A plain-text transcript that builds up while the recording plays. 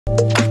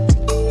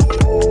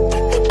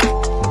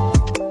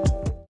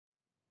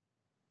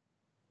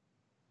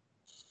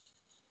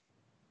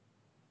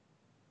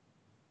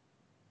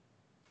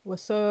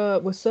What's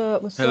up? What's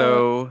up? What's up?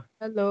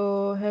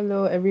 Hello,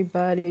 Hello,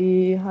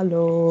 everybody.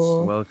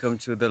 Hello. welcome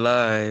to the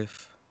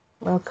live.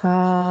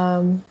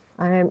 Welcome.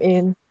 I am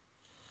in.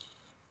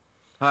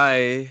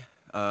 Hi,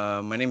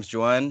 my name's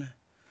Joanne,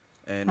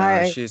 and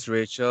Hi, she's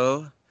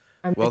Rachel.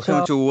 I'm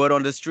Welcome Rachel. to Word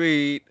on the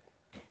Street.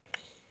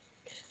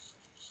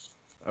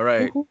 All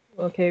right, Woohoo.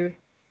 Okay,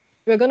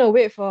 we're gonna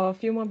wait for a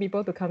few more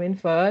people to come in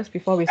first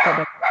before we start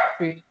the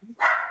stream.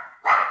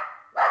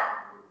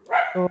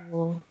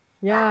 So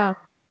yeah,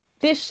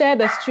 please share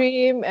the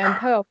stream and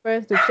tell your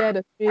friends to share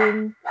the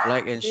stream.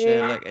 like and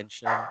share, Today like and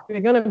share.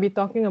 we're gonna be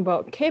talking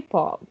about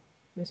K-pop,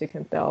 as you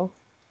can tell,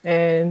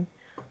 and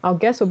our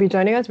guest will be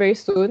joining us very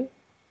soon.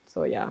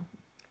 So yeah.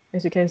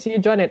 As you can see,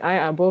 John and I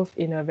are both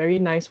in a very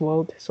nice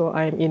world. So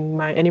I'm in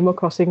my Animal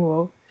Crossing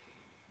world.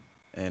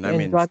 And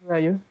And John, where are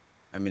you?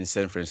 I'm in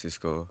San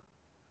Francisco,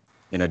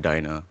 in a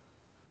diner.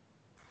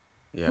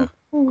 Yeah.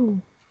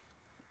 Ooh.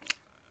 All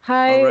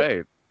Hi.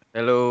 right.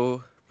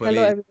 Hello,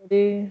 Hello, Pearly.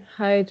 everybody.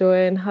 Hi,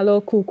 Joanne.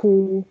 Hello,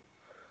 Kuku.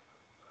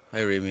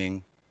 Hi,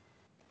 Rayming.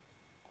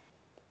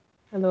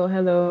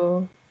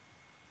 Hello.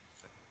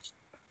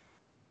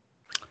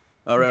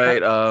 All Yeah.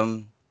 right.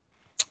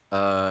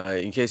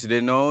 In case you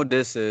didn't know,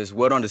 this is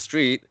Word on the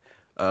Street.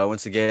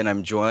 Once again,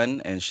 I'm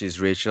Joanne, and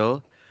she's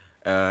Rachel.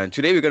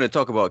 Today we're going to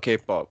talk about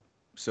K-pop.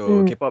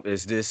 So Mm, K-pop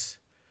is this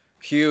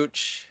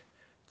huge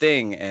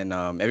thing, and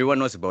everyone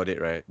knows about it,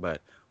 right?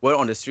 But word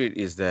on the street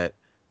is that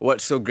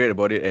what's so great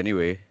about it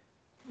anyway?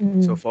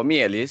 So mm. for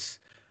me, at least,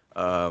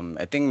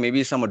 I think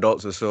maybe some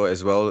adults also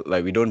as well.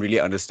 Like we don't really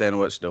understand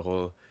what's the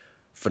whole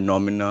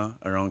phenomena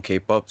around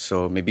K-pop.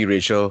 So maybe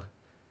Rachel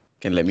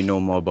can let me know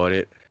more about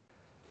it.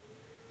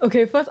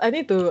 Okay, first I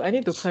need to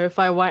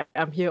clarify why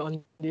I'm here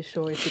on this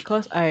show. It's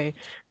because I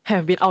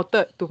have been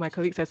outed to my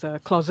colleagues as a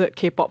closet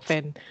K-pop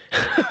fan.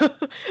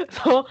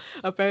 So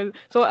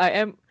I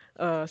am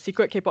a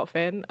secret K-pop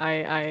fan.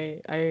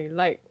 I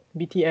like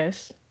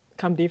BTS.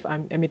 Can't believe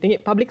I'm admitting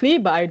it publicly,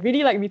 but I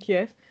really like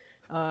BTS.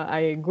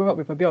 I grew up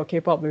with a bit of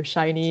K-pop with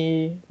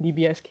Shiny,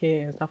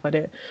 DBSK, and stuff like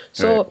that. Right.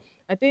 So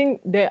I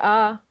think there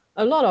are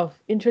a lot of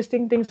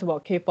interesting things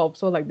about K-pop.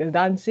 So like the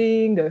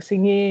dancing, the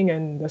singing,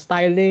 and the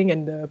styling,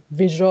 and the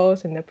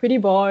visuals, and the pretty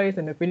boys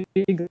and the pretty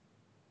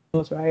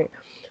girls, right?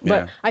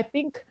 But Yeah. I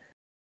think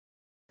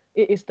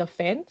it is the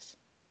fans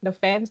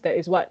that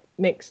is what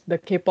makes the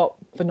K-pop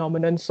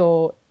phenomenon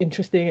so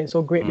interesting and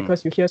so great Mm.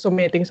 because you hear so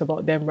many things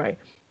about them, right?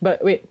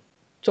 But wait,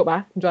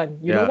 John,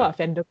 you know Yeah. what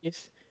a fandom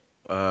is?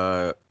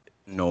 Uh,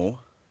 no.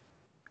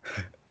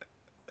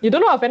 You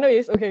don't know what a fandom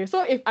is? Okay,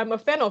 so if I'm a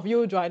fan of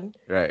you, Juan,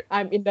 Right.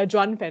 I'm in the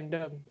Juan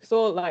fandom.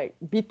 So like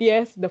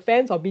BTS, the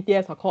fans of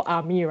BTS are called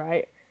ARMY,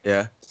 right?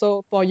 Yeah.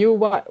 So for you,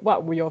 what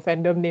would your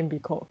fandom name be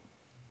called?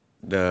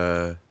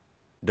 The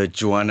the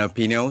Juana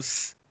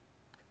Pinos.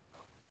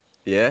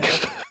 Yeah.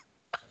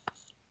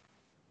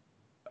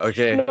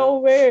 Okay. No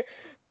way.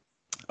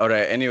 All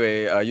right.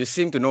 Anyway, you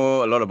seem to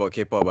know a lot about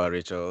K-pop,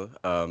 Rachel.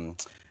 And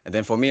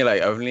then for me,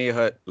 like I've only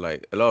heard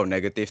like a lot of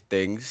negative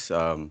things.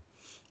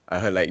 I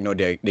heard like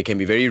they can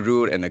be very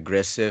rude and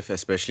aggressive,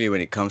 especially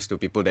when it comes to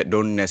people that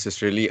don't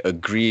necessarily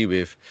agree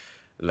with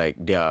like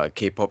their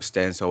K-pop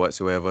stance or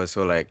whatsoever.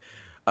 So like,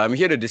 I'm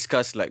here to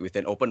discuss like with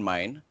an open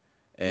mind,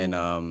 and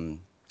Mm,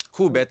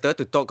 who good. better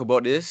to talk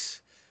about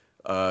this?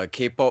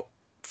 K-pop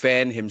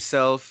fan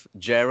himself,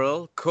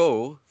 Gerald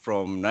Koh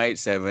from Night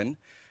 7.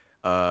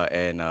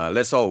 And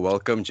let's all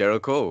welcome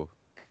Gerald Koh.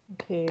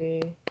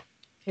 Okay.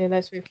 Okay,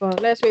 let's wait for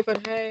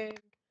hey,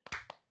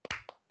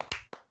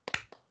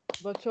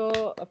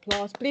 virtual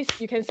applause. Please,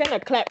 you can send a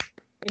clap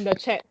in the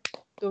chat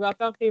to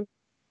welcome him.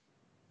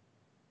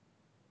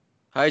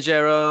 Hi,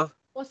 Gerald.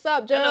 What's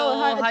up, Gerald?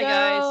 Hello, Hi, hi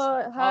guys.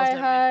 Gerald. How's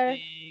Hi.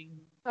 everything?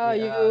 How are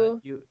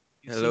you? You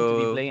seem to be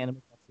Hello. playing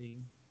Animal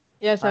Crossing.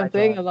 Yes, I'm Hi,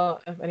 playing a John.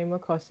 lot of Animal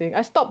Crossing.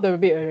 I stopped a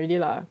bit already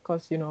lah,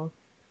 cause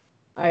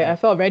I Yeah,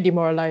 felt very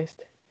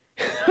demoralized.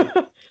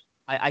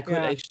 I could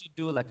Yeah. actually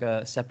do like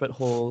a separate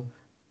whole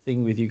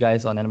thing with you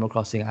guys on Animal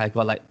Crossing. I've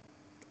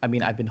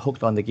been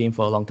hooked on the game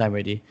for a long time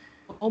already.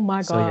 Oh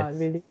my So god, yes.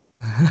 really?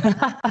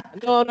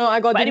 No, I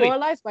got But anyway,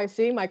 demoralized by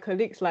seeing my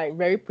colleagues like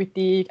very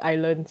pretty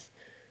islands.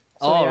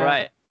 So all yeah,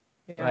 right,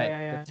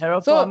 right.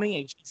 The So terraforming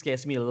actually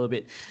scares me a little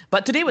bit.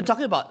 But today we're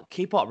talking about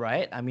K-pop,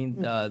 right?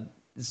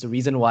 This is the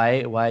reason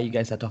why you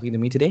guys are talking to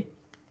me today.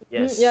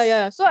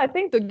 yeah. So I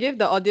think to give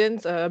the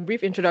audience a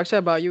brief introduction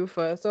about you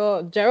first.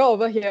 So Gerald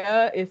over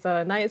here is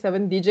a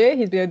 97 DJ.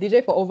 He's been a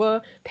DJ for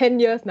over 10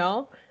 years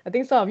now. I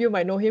think some of you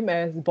might know him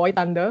as Boy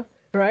Thunder,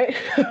 right?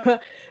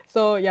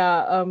 So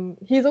yeah,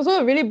 he's also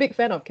a really big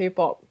fan of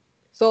K-pop.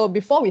 So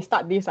before we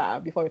start this,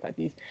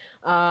 Gerald,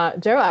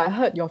 I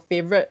heard your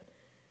favorite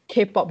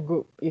K-pop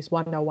group is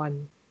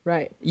 101,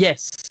 right?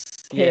 Yes,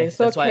 Okay, yes.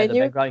 so That's why at can the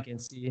you background you can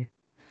see.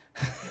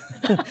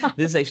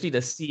 This is actually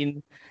the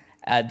scene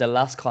at the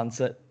last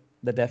concert.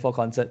 the Therefore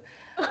concert.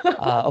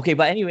 Okay,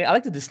 but anyway, I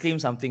like to disclaim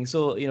something.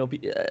 So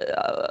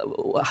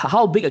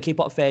how big a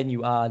K-pop fan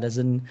you are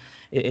doesn't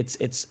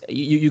it's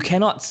you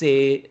cannot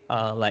say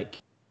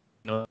like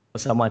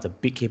someone's a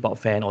big K-pop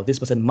fan, or this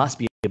person must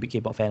be a big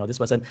K-pop fan, or this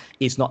person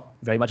is not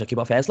very much a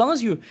K-pop fan. As long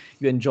as you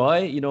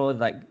enjoy,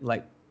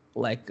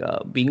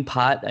 being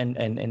part and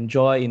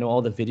enjoy,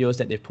 all the videos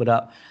that they put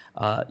up,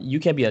 you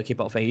can be a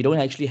K-pop fan. You don't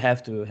actually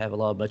have to have a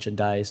lot of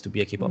merchandise to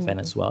be a K-pop fan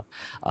as well.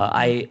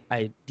 I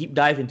deep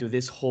dive into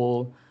this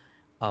whole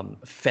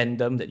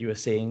fandom that you were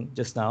saying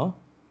just now.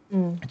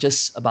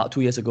 Just about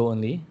 2 years ago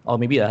only, or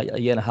maybe a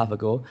year and a half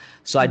ago.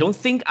 So I don't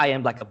think I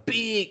am like a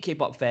big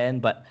K-pop fan,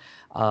 but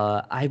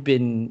I've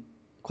been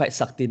quite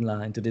sucked in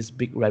into this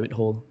big rabbit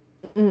hole.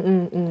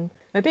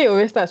 I think it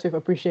always starts with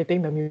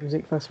appreciating the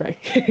music first, right?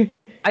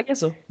 I guess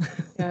so.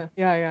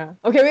 Yeah.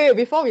 Okay, wait,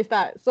 before we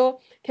start, so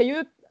can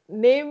you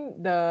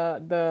name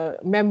the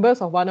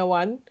members of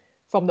 101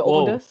 from the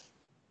oldest,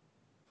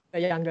 the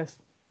youngest?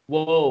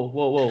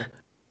 Whoa.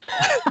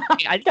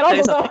 I Cannot tell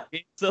you go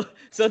something.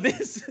 So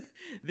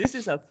this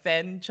is a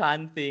fan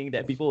chant thing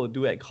that people will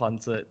do at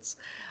concerts.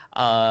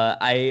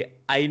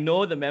 I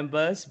know the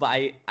members, but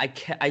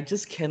I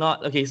just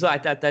cannot. Okay, so I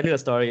tell you a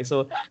story.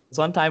 So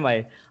one time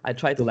I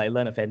tried to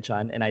learn a fan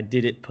chant, and I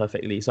did it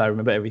perfectly. So I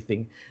remember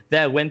everything.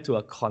 Then I went to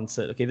a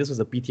concert. Okay, this was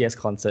a BTS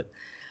concert,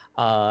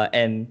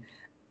 and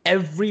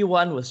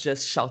everyone was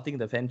just shouting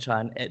the fan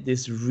chant at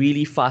this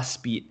really fast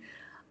speed.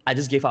 I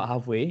just gave up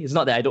halfway. It's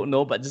not that I don't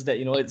know, but just that,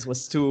 it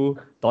was too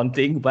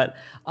daunting. But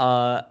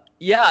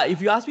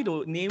if you ask me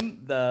to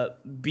name the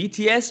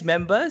BTS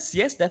members,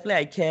 yes, definitely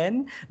I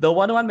can. The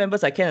 101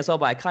 members I can as well,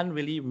 but I can't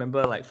really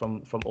remember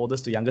from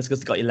oldest to youngest because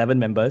it's got 11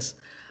 members.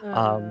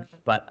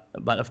 But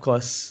of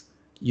course,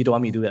 you don't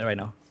want me to do that right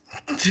now.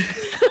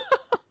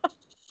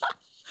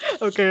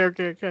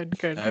 Okay,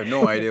 can. I have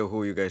no idea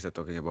who you guys are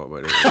talking about,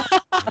 by the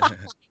way.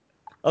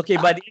 Okay,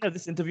 by the end of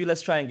this interview,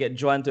 let's try and get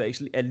Joan to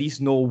actually at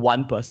least know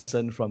one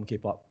person from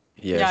K-pop.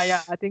 Yes.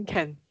 Yeah, I think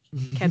can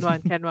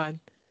one.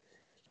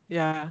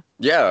 Yeah.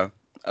 Yeah.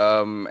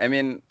 I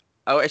mean,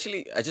 I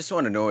just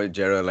want to know,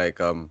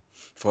 Gerald,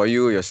 for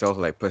you yourself,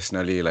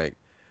 personally,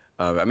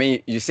 I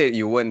mean, you said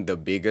you weren't the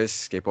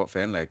biggest K-pop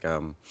fan,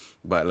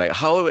 but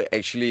how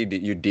actually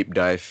did you deep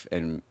dive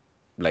and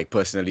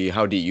personally,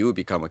 how did you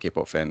become a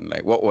K-pop fan?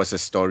 What was the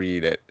story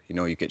that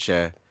you could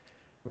share?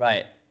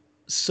 Right.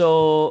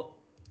 So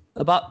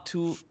about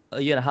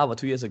a year and a half or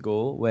 2 years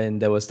ago, when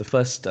there was the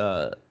first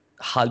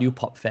Hallyu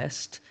Pop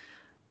Fest.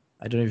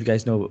 I don't know if you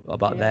guys know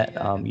about that.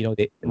 Yeah.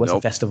 It was a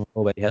festival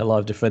where they had a lot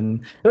of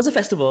different. It was a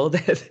festival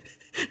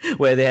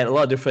where they had a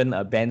lot of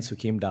different bands who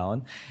came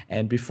down.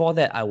 And before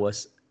that, I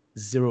was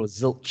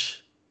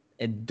zilch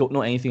and don't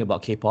know anything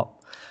about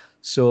K-pop.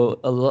 So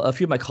a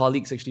few of my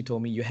colleagues actually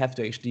told me you have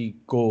to actually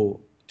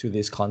go to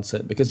this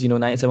concert because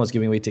 987 was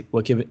giving away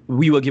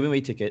we were giving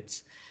away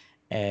tickets.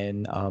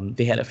 And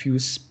they had a few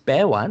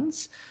spare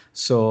ones,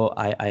 so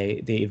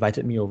they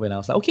invited me over, and I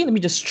was like, okay, let me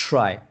just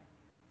try.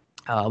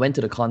 I went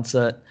to the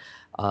concert.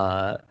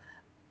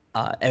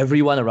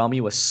 Everyone around me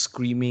was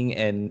screaming,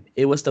 and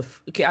it was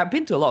okay. I've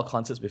been to a lot of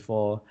concerts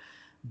before,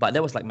 but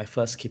that was my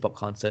first K-pop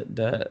concert.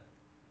 The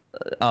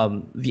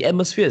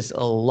atmosphere is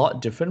a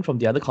lot different from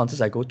the other concerts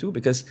I go to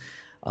because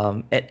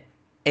at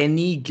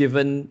any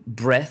given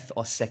breath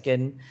or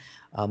second,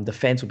 the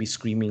fans will be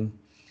screaming,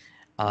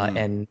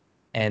 and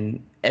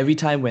every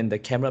time when the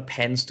camera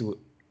pans to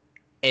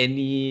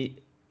any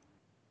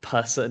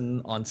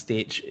person on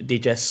stage,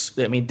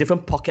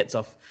 different pockets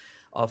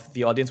of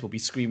the audience will be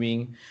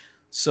screaming.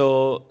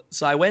 So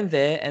I went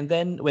there, and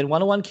then when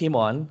 101 came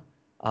on,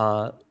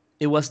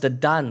 it was the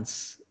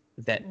dance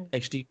that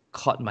actually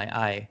caught my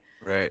eye.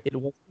 Right. It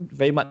wasn't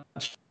very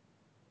much.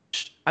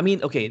 I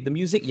mean, okay, the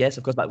music, yes,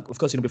 of course, but of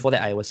course, before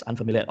that, I was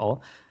unfamiliar at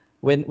all.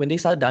 When they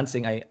started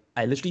dancing, I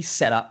literally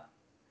sat up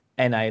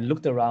and I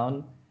looked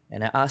around.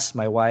 And I asked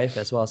my wife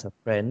as well as a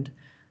friend,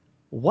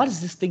 what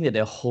is this thing that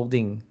they're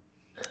holding?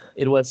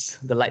 It was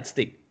the light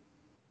stick.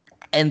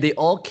 And they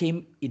all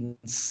came in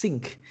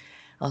sync.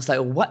 I was like,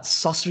 what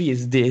sorcery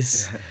is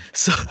this?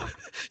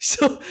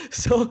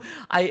 So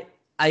I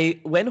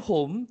went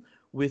home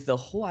with the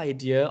whole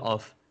idea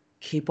of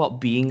K-pop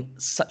being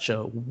such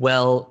a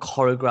well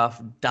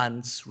choreographed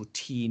dance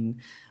routine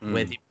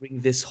where they bring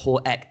this whole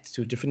act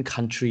to different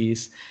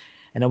countries.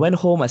 And I went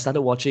home, I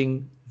started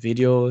watching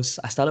videos,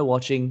 I started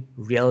watching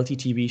reality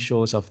TV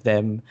shows of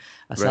them.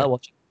 I started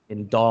watching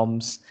in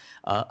dorms,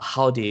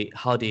 how they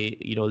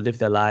live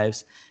their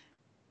lives.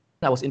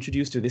 I was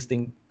introduced to this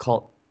thing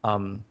called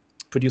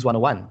Produce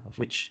 101, of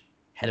which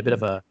had a bit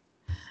of a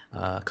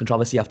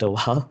controversy after a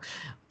while.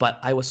 But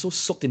I was so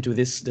soaked into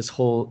this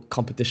whole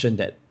competition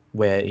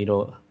where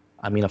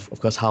of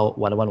course how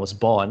 101 was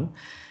born.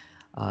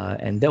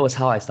 And that was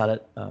how I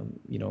started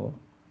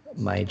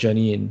my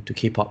journey into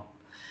K-pop.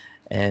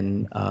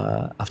 And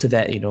after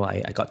that,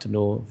 I got to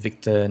know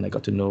Victor, and I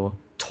got to know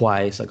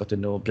Twice, I got to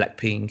know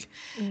Blackpink.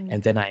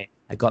 And then I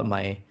got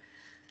my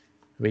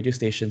radio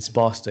station's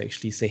boss to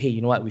actually say, hey,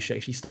 you know what, we should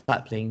actually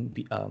start playing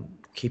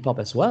K-pop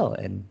as well.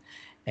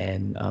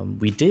 And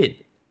we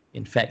did.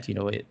 In fact,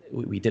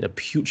 we did a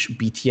huge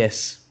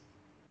BTS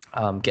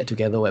get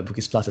together at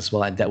Bugis Plus as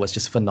well, and that was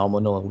just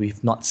phenomenal.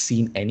 We've not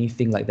seen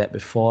anything like that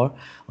before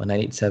on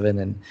 987,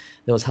 and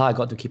that was how I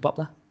got to K-pop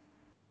lah.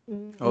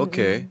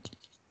 Okay.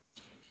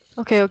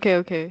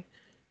 Okay.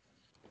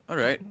 All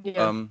right.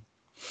 Yeah.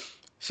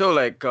 So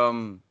like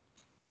I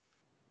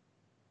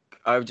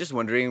was just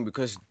wondering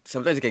because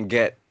sometimes it can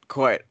get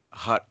quite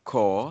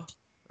hardcore,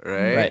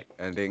 right? Right.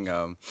 I think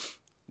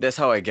that's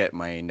how I get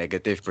my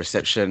negative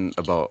perception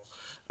about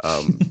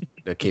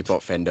the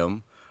K-pop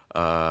fandom.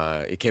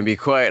 It can be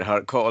quite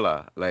hardcore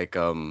lah. Like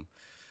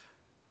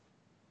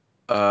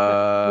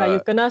Like you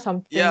kena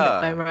something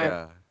that time,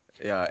 right?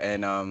 yeah.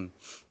 And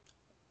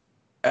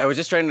I was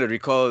just trying to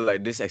recall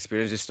like this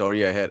experience, this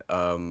story I had.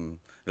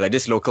 Like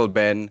this local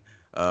band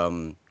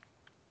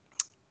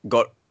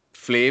got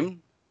flamed.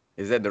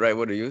 Is that the right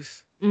word to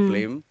use?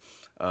 Flame.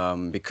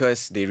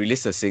 Because they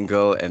released a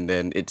single and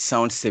then it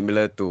sounds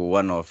similar to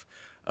one of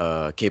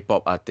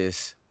K-pop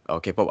artists or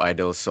K-pop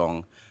idol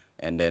song,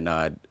 and then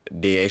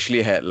they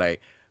actually had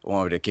like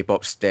one of the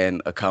K-pop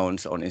stan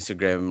accounts on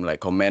Instagram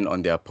like comment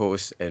on their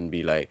post and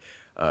be like,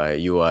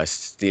 you are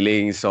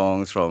stealing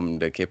songs from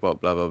the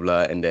K-pop blah blah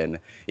blah, and then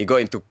it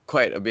got into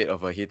quite a bit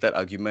of a heated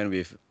argument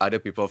with other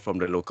people from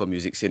the local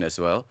music scene as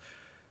well.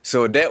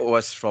 So that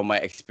was from my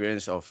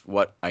experience of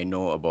what I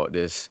know about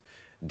this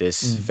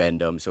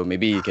fandom. So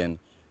maybe you can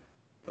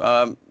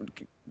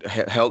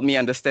help me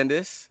understand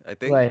this, I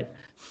think. Right.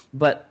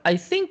 But I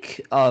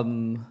think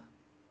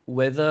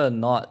whether or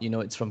not,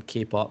 it's from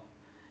K-pop,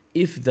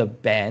 if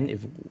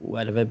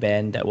whatever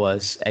band that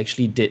was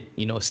actually did,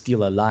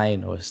 steal a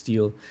line or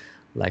steal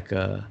like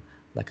a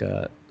like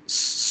a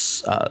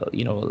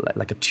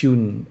like a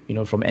tune,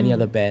 from any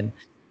other band,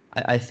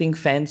 I think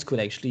fans could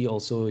actually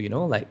also,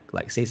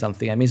 like say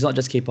something. I mean, it's not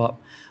just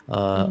K-pop.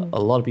 A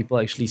lot of people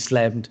actually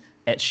slammed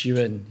Ed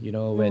Sheeran,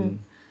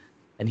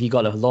 and he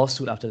got a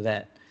lawsuit after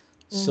that.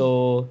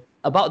 So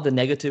about the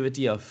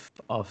negativity of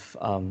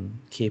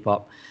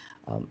K-pop,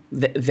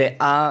 there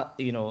are,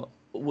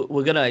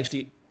 we're gonna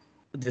actually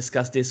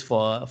discuss this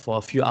for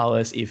a few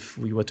hours if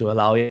we were to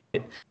allow it.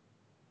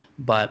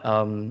 But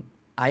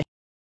I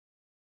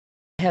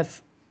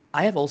have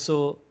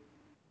also,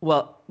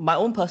 well, my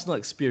own personal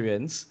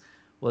experience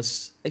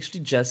was actually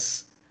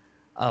just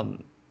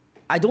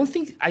I don't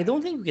think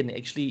we can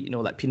actually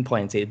like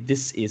pinpoint and say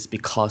this is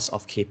because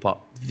of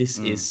K-pop. This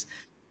is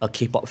a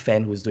K-pop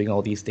fan who's doing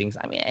all these things.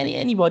 I mean,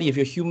 anybody, if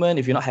you're human,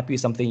 if you're not happy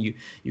with something,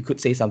 you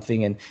could say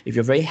something, and if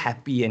you're very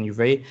happy and you're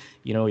very,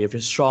 if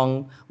you're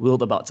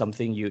strong-willed about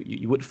something,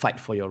 you would fight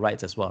for your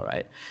rights as well,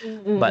 right?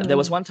 But there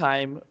was one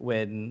time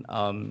when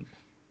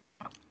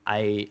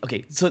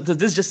so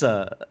this is just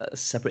a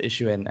separate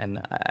issue,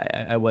 and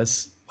I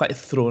was quite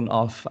thrown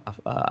off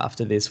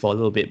after this for a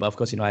little bit, but of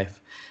course,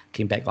 I've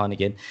came back on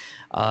again.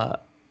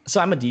 So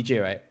I'm a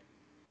DJ, right?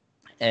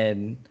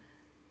 And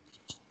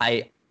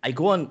I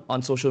go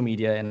on social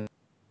media and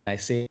I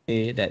say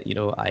that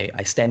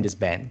I stand this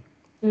band,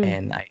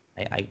 and I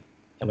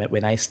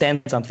when I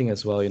stand something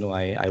as well,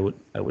 I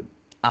would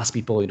ask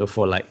people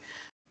for like,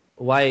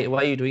 why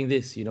are you doing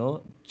this?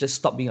 Just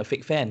stop being a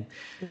fake fan.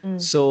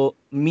 So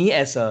me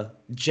as a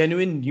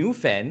genuine new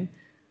fan,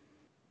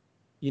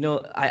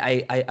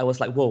 I was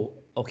like, whoa,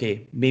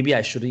 okay, maybe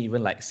I shouldn't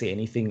even like say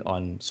anything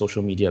on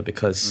social media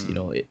because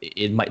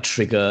it might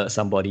trigger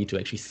somebody to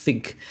actually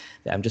think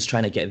that I'm just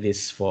trying to get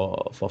this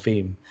for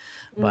fame.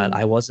 But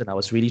I wasn't. I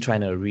was really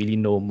trying to really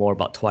know more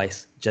about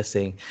Twice. Just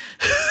saying.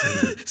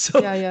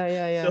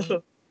 Yeah.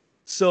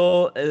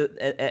 So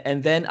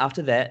and then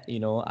after that,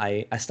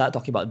 I start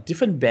talking about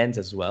different bands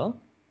as well,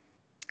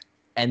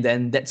 and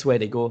then that's where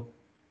they go,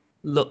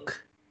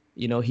 look,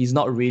 he's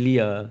not really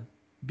a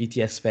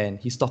BTS fan.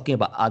 He's talking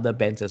about other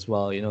bands as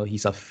well.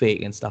 He's a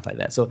fake and stuff like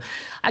that. So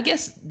I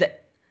guess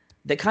that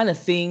kind of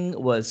thing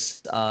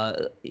was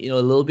a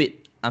little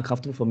bit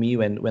uncomfortable for me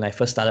when I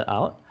first started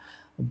out,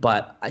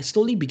 but I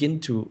slowly begin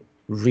to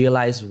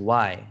realize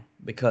why.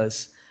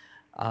 Because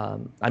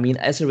I mean,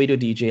 as a radio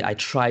DJ, I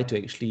try to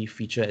actually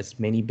feature as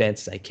many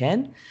bands as I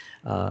can.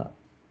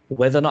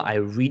 Whether or not I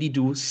really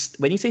do,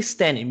 when you say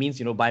stand, it means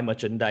buy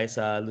merchandise,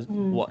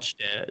 watch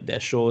their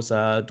shows,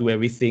 do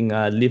everything,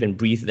 live and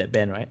breathe that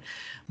band, right?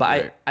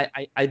 But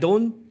right. I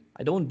don't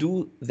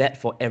do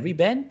that for every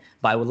band,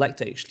 but I would like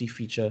to actually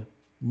feature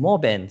more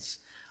bands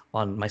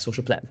on my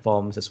social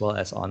platforms as well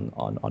as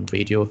on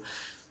radio.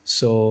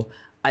 So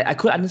I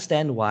could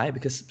understand why,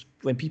 because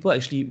when people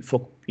actually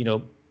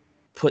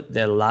put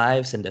their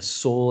lives and their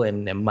soul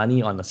and their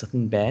money on a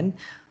certain band,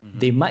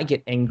 they might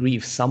get angry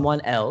if someone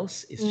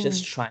else is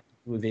just trying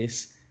to do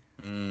this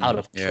out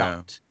of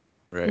clout.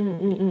 Right.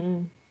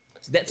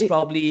 So that's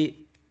probably,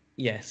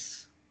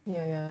 yes.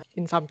 Yeah.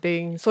 In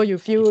something. So you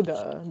feel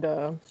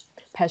the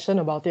passion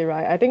about it,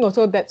 right? I think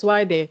also that's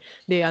why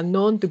they are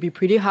known to be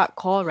pretty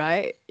hardcore,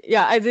 right?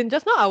 Yeah, as in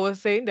just now I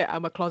was saying that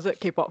I'm a closet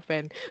K-pop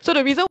fan. So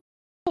the reason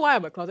why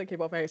I'm a closet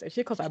K-pop fan is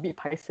actually because I'm a bit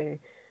paiseh.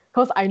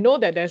 Because I know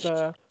that there's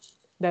a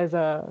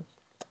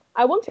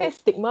I won't say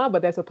stigma,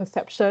 but there's a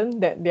perception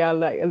that they are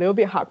like a little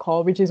bit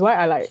hardcore, which is why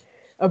I like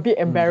a bit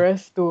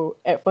embarrassed to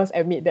at first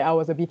admit that I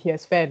was a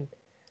BTS fan.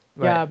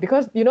 Right. Yeah,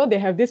 because they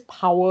have this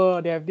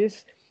power, they have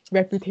this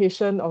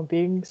reputation of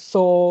being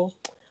so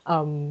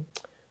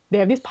they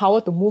have this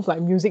power to move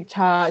like music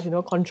charts,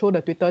 control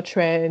the Twitter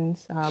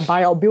trends,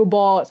 buy out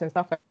billboards and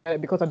stuff like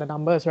that because of the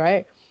numbers,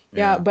 right?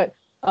 Yeah, but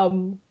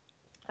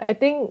I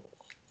think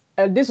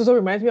this also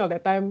reminds me of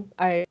that time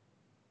I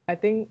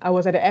think I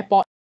was at the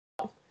airport,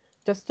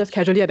 just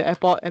casually at the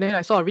airport, and then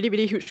I saw a really,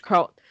 really huge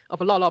crowd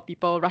of a lot of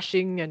people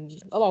rushing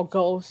and a lot of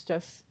girls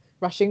just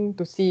rushing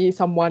to see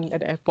someone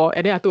at the airport.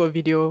 And then I took a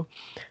video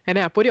and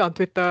then I put it on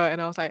Twitter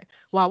and I was like,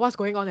 wow, what's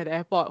going on at the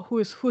airport?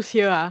 Who's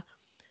here?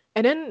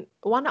 And then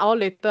 1 hour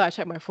later, I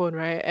checked my phone,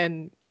 right?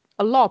 And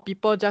a lot of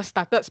people just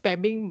started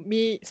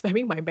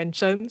spamming my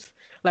mentions,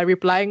 like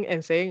replying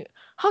and saying,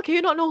 how can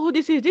you not know who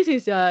this is? This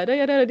is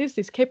this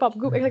is K-pop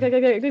group. Then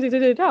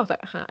I was like,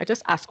 I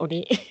just asked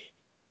only.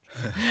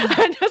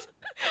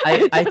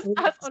 I totally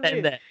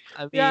understand that.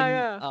 I mean,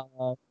 yeah.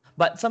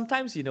 But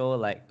sometimes,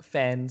 like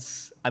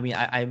fans, I mean,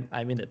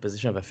 I'm in the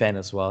position of a fan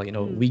as well.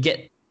 We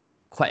get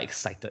quite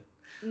excited.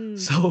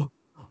 So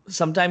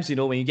sometimes,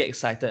 when you get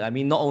excited, I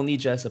mean, not only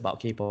just about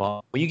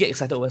K-pop, when you get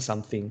excited over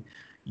something,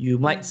 you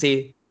might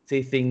say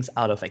things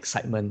out of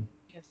excitement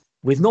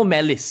with no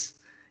malice.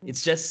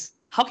 It's just,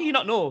 how can you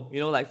not know?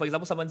 Like for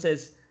example, someone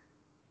says,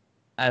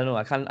 I don't know,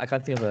 I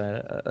can't think of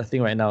a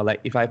thing right now.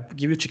 Like if I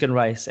give you chicken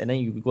rice and then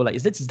you go like,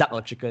 is this duck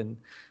or chicken?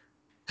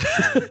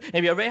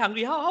 And you're very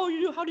hungry. How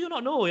do you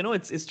not know?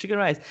 It's chicken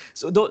rice.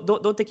 So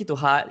don't take it to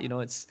heart.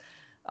 It's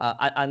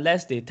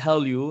unless they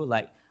tell you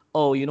like,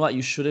 oh, you know what,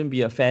 you shouldn't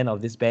be a fan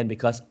of this band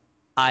because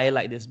I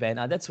like this band.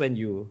 That's when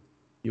you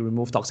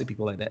remove toxic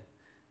people like that,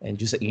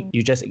 and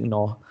you just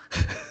ignore.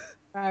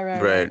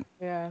 Right.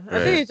 Yeah. I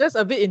think it's just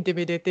a bit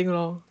intimidating,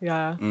 lor.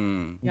 Yeah.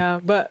 Yeah.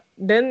 But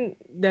then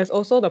there's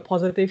also the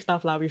positive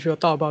stuff, which we'll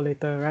talk about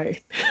later,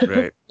 right?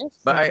 Right.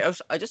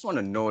 But I just want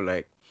to know,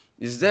 like,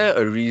 is there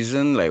a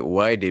reason like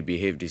why they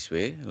behave this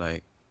way?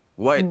 Like,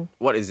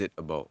 what is it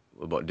about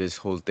this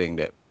whole thing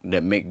that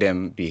make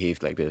them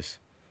behave like this?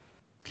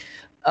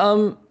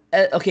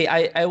 Okay,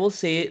 I will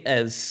say it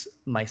as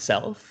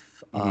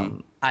myself.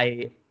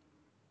 I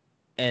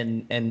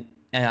and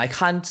I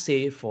can't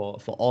say for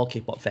all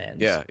K-pop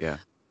fans. Yeah.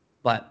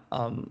 But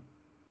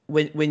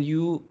when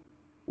you're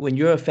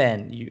a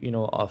fan,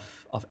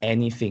 of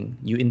anything,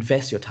 you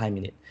invest your time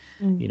in it.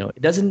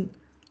 It doesn't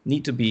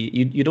need to be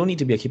you don't need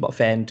to be a K-pop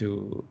fan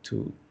to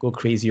go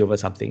crazy over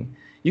something.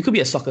 You could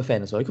be a soccer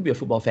fan as well. You could be a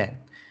football fan.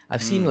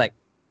 I've seen like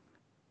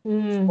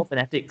football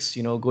fanatics,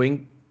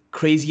 going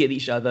crazy at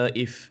each other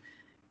if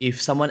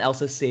someone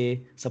else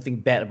say something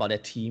bad about their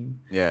team.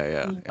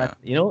 Yeah. But,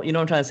 you know what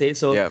I'm trying to say?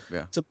 So,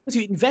 Yeah. So because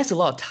you invest a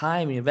lot of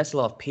time, you invest a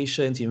lot of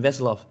patience, you invest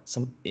a lot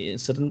of in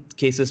certain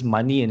cases,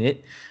 money in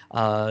it.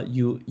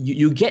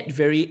 You get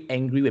very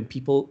angry when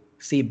people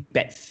say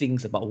bad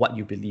things about what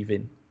you believe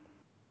in.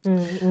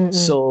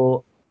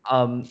 So,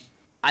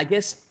 I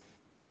guess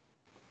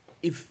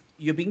if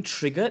you're being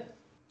triggered,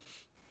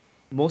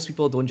 most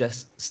people don't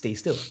just stay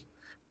still,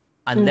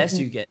 unless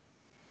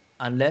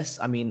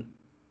I mean,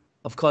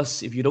 of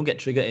course, if you don't get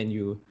triggered and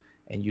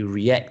you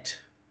react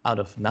out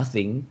of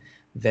nothing,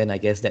 then I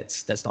guess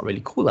that's not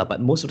really cool.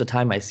 But most of the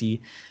time I see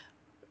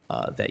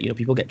that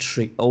people get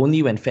triggered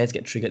only when fans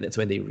get triggered. That's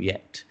when they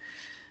react.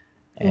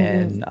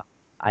 And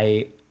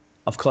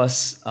of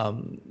course,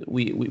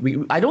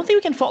 we I don't think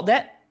we can fault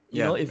that.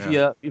 If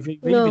you really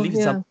believe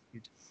in something,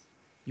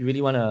 you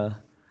really want to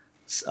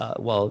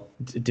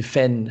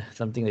defend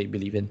something that you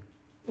believe in.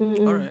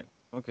 All right.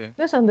 Okay.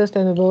 That's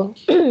understandable.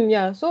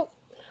 Yeah. So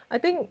I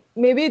think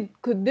maybe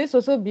could this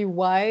also be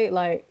why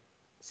like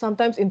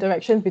sometimes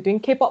interactions between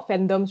K-pop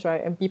fandoms,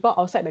 right, and people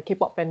outside the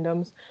K-pop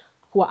fandoms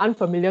who are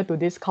unfamiliar to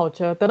this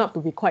culture turn out to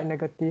be quite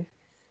negative.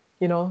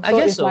 I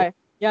guess so. Like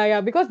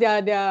because they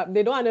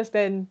don't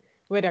understand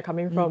where they're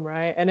coming from,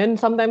 right? And then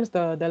sometimes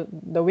the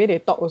way they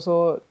talk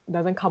also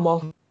doesn't come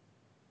off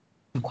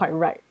quite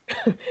right.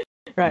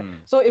 Right.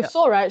 So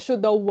right,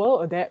 should the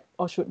world adapt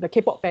or should the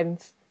K-pop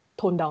fans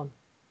tone down?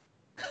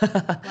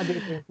 What do you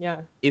think?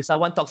 Yeah. If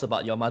someone talks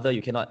about your mother,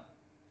 you cannot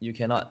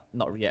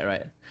not react,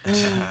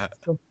 right?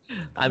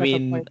 I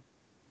mean,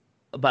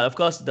 but of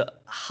course,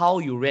 how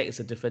you react is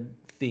a different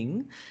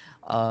thing.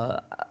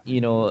 I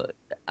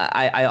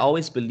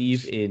always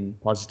believe in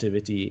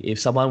positivity. If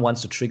someone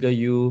wants to trigger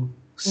you,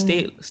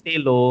 stay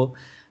low,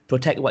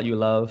 protect what you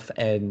love,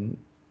 and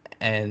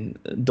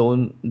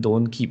don't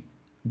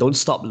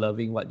stop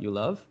loving what you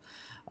love.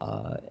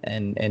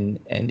 And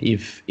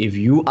if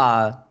you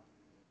are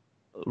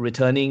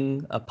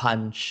returning a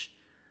punch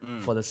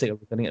for the sake of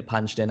returning a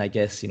punch, then I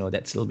guess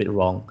that's a little bit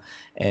wrong.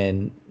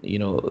 And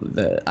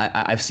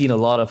I've seen a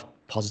lot of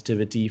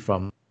positivity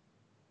from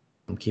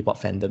K-pop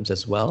fandoms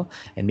as well,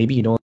 and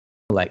maybe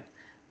like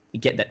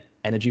get that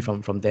energy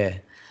from there.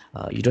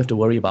 You don't have to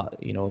worry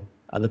about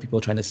other people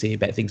trying to say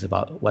bad things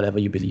about whatever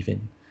you believe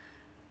in.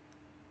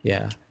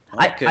 Yeah.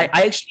 Okay.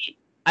 I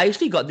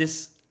actually got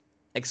this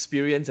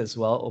experience as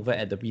well over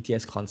at the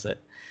BTS concert.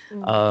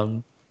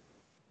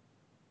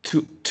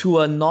 To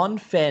a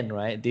non-fan,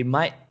 right, they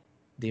might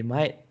they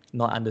might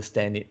not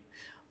understand it,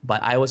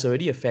 but I was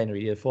already a fan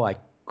already before I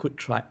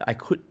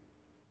could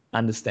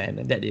understand,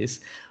 and that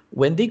is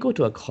when they go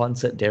to a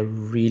concert, they're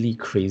really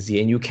crazy,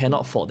 and you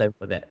cannot fault them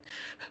for that.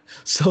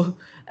 So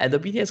at the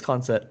BTS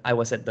concert, I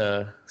was at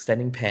the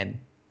standing pen,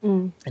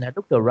 and I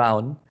looked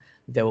around.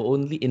 There were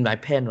only in my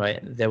pen, right?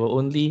 There were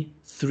only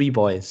 3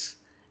 boys,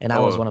 and I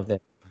was one of them.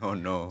 Oh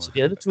no. So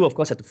the other 2, of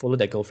course, had to follow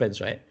their girlfriends,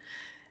 right?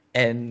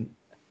 And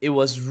it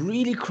was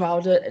really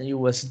crowded, and it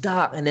was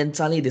dark, and then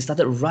suddenly they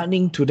started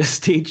running to the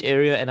stage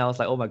area, and I was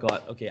like, oh my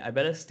god, okay, I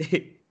better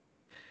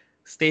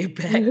stay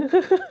back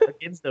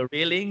against the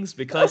railings,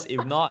 because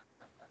if not,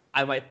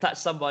 I might touch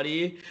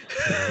somebody.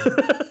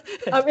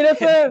 I'm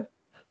innocent.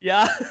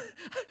 Yeah.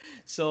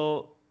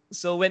 So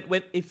when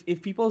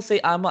if people say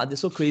Ahmad, they're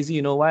so crazy,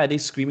 why are they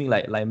screaming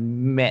like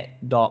mad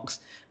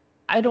dogs?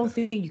 I don't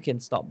think you can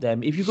stop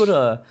them. If you go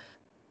to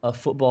a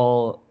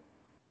football,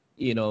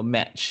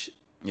 match,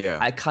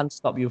 I can't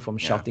stop you from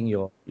shouting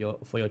your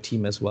for your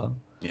team as well.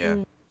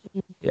 Yeah.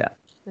 Yeah.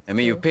 I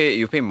mean, you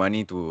pay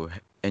money to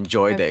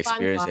enjoy the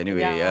experience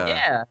anyway.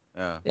 Yeah.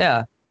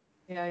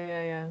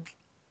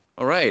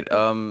 All right.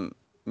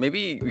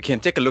 Maybe we can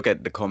take a look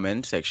at the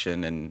comment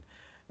section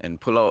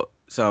and pull out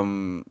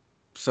some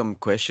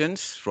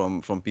questions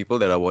from people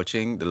that are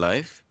watching the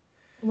live.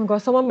 Oh my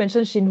god, someone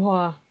mentioned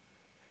Xinhua.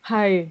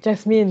 Hi,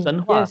 Jasmine.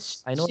 Shenhua.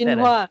 Yes, I know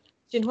Xinhua.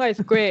 Xinhua is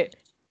great.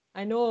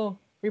 I know.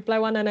 Reply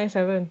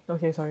 1997.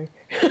 Okay, sorry.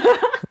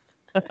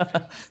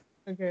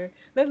 Okay.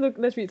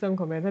 Let's read some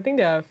comments. I think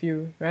there are a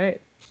few, right?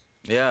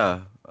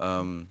 Yeah.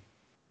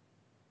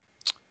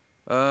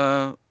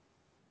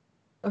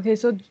 Okay,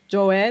 so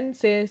Joanne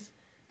says,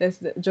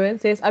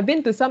 I've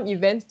been to some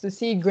events to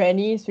see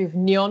grannies with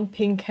neon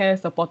pink hair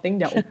supporting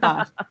their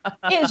oppas.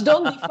 Age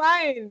don't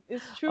define.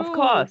 It's true. Of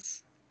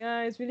course.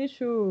 Yeah, it's really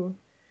true.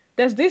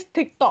 There's this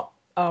TikTok,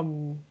 I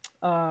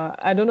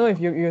don't know if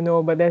you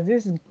know, but there's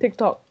this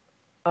TikTok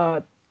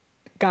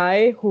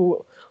guy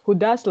who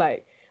does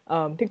like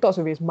TikToks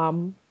with his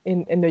mom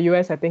in the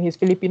US, I think, his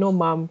Filipino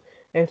mom.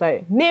 And it's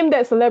like, name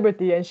that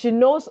celebrity, and she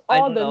knows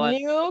all the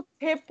new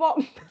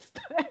K-pop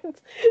stars.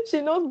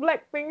 She knows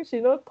Blackpink, she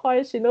knows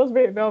Twice, she knows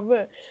Red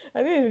Velvet.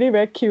 I think it's really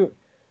very cute.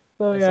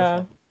 So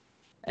That's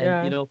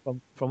and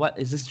from what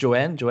is this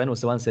Joanne? Joanne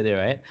was the one who said it,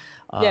 right?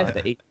 Yes.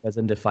 The age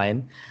doesn't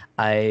define.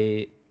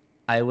 I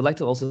would like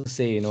to also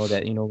say,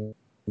 that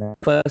when I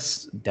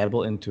first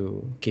dabbled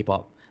into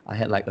K-pop, I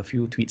had like a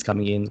few tweets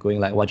coming in going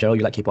like, "Well, Gerald,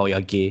 you like K-pop, you're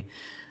gay."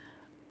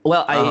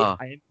 Well, I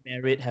am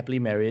married, happily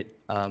married.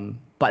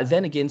 But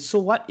then again, so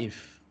what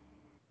if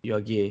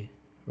you're gay,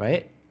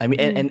 right? I mean,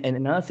 and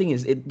another thing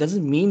is, it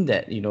doesn't mean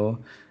that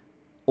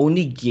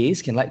only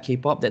gays can like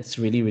K-pop. That's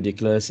really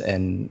ridiculous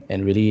and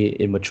really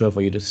immature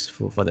for you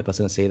for that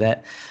person to say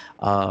that.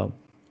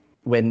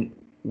 When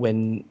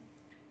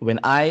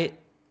I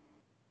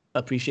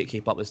appreciate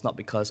K-pop, it's not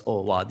because,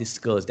 oh wow, this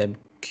girl is damn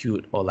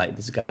cute, or like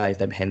this guy is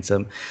damn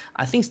handsome.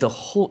 I think it's the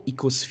whole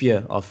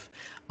ecosphere of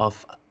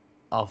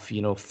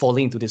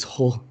falling into this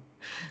hole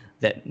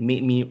that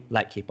made me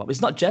like K-pop.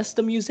 It's not just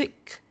the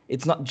music.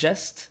 It's not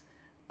just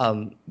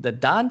the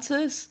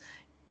dancers.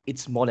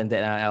 It's more than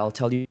that. And I'll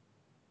tell you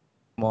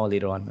more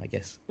later on, I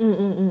guess.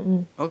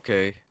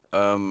 Okay.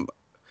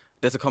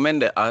 There's a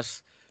comment that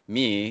asked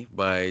me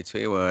by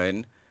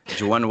Cui-Wen,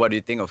 Juwan, what do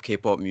you think of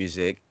K-pop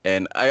music?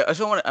 And I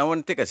want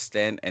to take a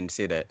stand and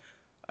say that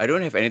I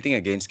don't have anything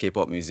against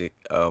K-pop music.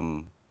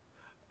 I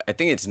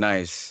think it's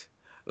nice.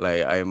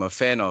 Like, I'm a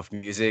fan of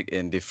music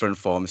in different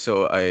forms,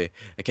 so I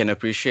can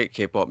appreciate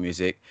K-pop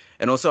music.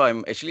 And also,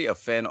 I'm actually a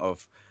fan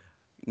of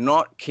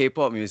not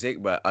K-pop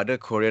music, but other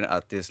Korean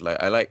artists. Like,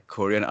 I like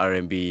Korean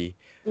R&B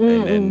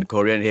and then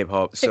Korean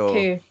hip-hop.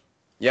 So,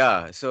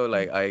 yeah, so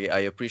like I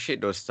appreciate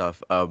those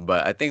stuff.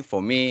 But I think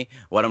for me,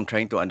 what I'm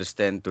trying to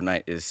understand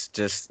tonight is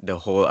just the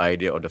whole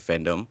idea of the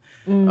fandom.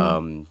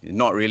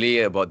 Not really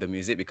about the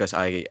music, because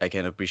I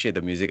can appreciate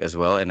the music as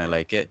well and I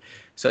like it.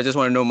 So I just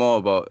want to know more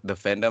about the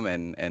fandom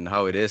and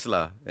how it is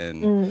lah.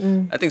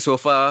 And I think so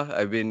far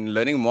I've been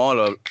learning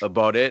more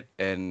about it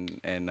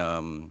and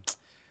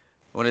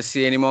want to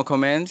see any more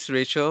comments,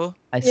 Rachel?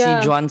 I see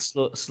Juan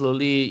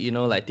slowly,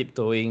 like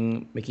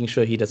tiptoeing, making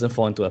sure he doesn't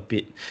fall into a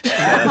pit.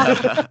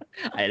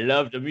 I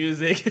love the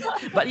music.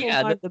 But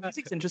yeah, the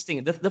music's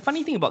interesting. The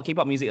funny thing about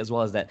K-pop music as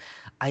well is that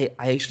I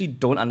actually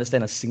don't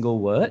understand a single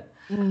word.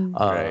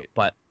 Right.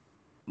 But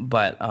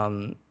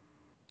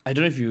I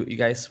don't know if you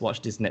guys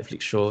watched this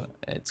Netflix show.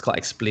 It's called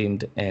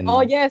Explained. And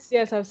oh yes,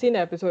 I've seen the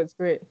episode. It's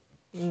great.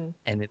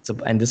 And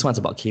this one's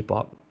about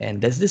K-pop. And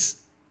there's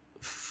this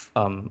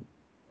how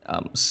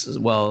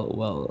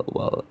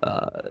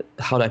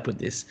do I put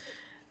this?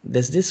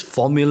 There's this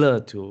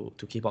formula to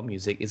K-pop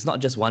music. It's not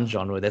just one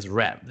genre. There's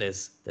rap,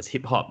 there's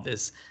hip hop,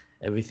 there's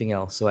everything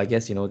else. So I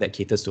guess that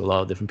caters to a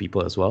lot of different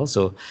people as well.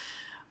 So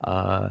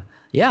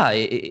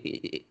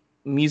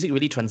music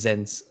really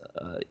transcends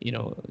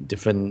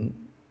different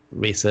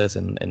races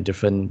and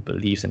different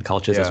beliefs and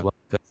cultures as well.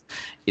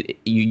 Because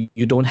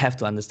you don't have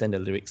to understand the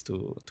lyrics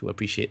to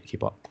appreciate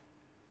K-pop.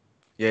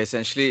 Yeah,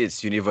 essentially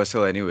it's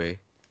universal anyway.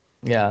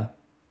 Yeah.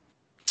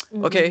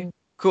 Okay,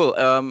 Cool.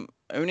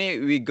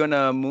 We're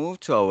gonna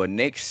move to our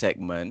next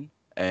segment,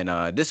 and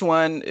this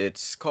one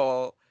it's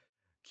called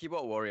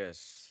Keyboard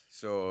Warriors.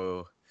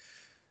 So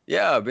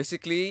yeah,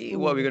 basically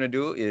what we're Ooh. gonna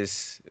do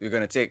is we're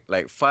gonna take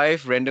like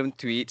 5 random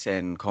tweets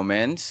and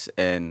comments,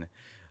 and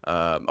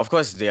of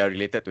course they are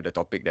related to the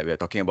topic that we are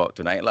talking about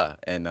tonight, lah.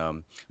 And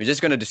we're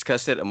just gonna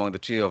discuss it among the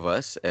three of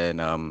us. And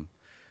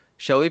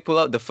shall we pull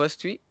out the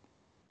first tweet?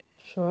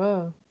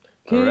 Sure.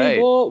 All right.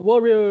 Keyboard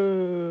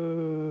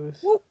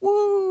Warriors. Woo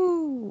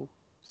woo.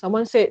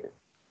 Someone said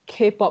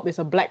K-pop is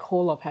a black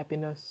hole of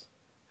happiness.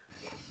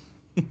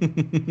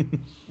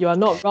 You are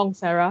not wrong,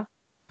 Sarah.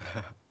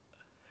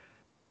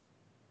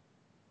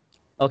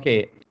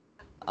 Okay.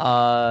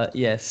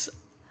 Yes.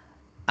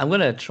 I'm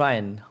gonna try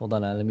and hold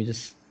on. Let me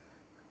just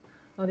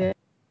Okay.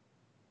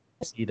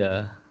 see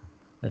the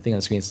thing on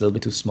the screen. It's a little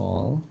bit too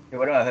small. Okay,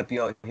 why don't I help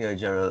you out here,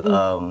 Gerald?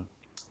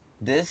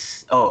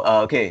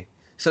 Okay.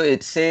 So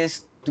it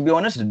says, to be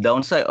honest, the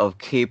downside of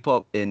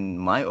K-pop, in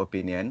my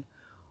opinion,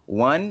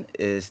 one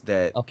is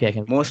that Okay, I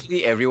can.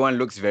 mostly everyone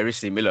looks very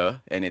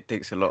similar, and it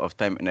takes a lot of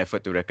time and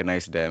effort to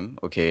recognize them.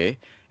 Okay.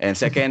 And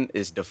second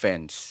is the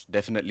fans.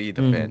 Definitely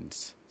the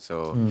fans.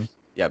 So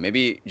yeah,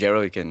 maybe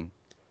Gerald, you can.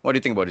 What do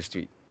you think about this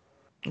tweet?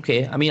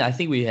 Okay, I mean, I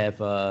think we have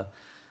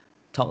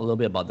talked a little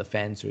bit about the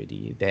fans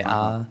already. There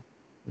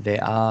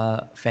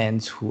are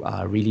fans who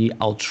are really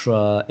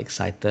ultra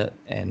excited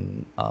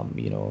and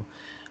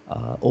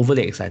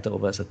overly excited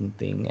over a certain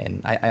thing,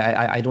 and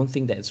I don't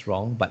think that it's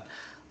wrong, but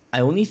I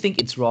only think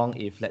it's wrong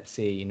if, let's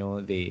say,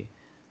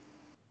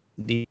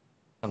 they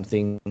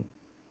something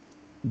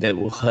that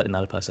will hurt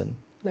another person.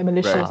 Like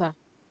malicious, Right.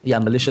 Yeah,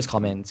 malicious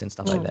comments and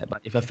stuff like that. But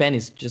if a fan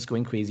is just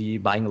going crazy,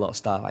 buying a lot of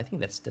stuff, I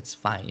think that's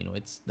fine.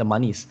 It's the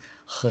money is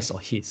hers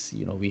or his.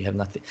 We have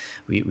nothing.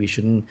 We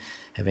shouldn't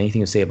have anything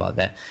to say about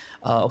that.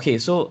 Okay,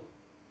 so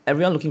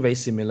everyone looking very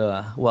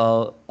similar.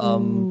 Well,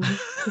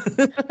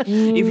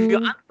 if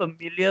you're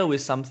unfamiliar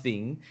with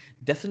something,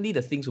 definitely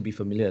the things will be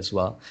familiar as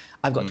well.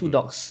 I've got 2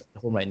 dogs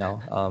at home right now.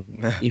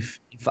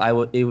 If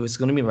it was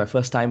going to be my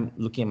first time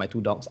looking at my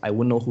 2 dogs, I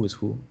wouldn't know who is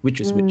who,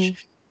 which is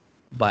which.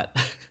 But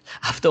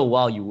after a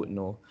while, you would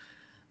know.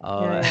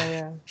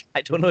 Yeah.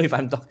 I don't know if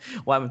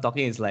what I'm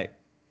talking is like.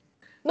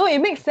 No, it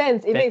makes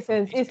sense. It makes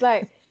sense. It's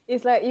like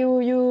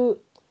you.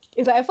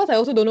 It's like at first I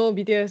also don't know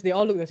BTS. They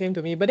all look the same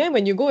to me. But then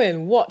when you go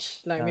and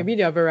watch maybe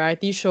their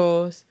variety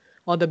shows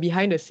or the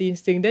behind the scenes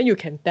thing, then you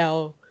can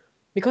tell,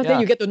 because then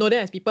you get to know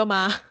them as people,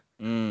 ma.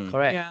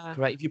 Correct. Yeah.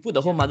 Correct. If you put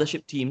the whole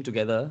Mothership team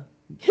together,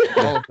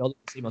 all of y'all look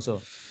the same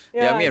also.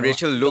 Yeah, me and Yeah,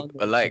 Rachel look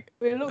alike.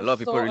 we look A lot of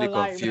people so really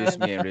alike, confuse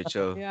man. me and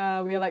Rachel.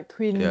 Yeah, we're like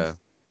twins. Yeah.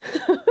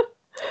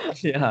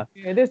 Yeah.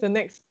 Okay, this is the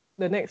next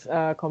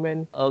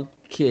comment.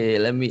 Okay,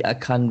 I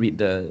can't read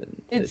the.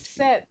 It's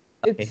sad.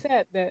 It's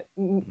sad that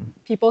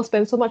people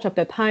spend so much of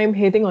their time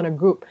hating on a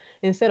group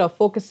instead of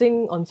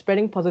focusing on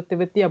spreading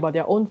positivity about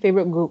their own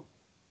favorite group.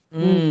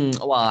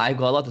 Wow, I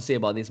got a lot to say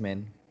about this,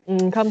 man.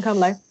 Come,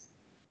 live.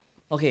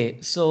 Okay,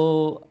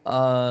 so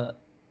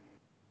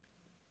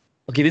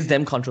this is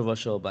damn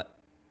controversial, but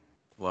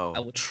Wow. I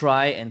will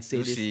try and say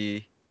this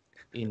Juicy.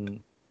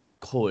 in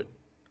code.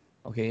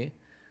 Okay.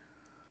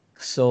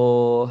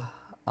 So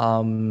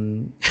wow,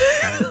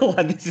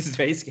 this is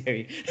very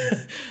scary.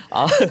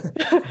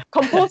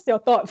 Compose your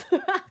thoughts.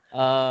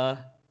 Well,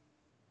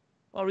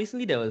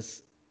 recently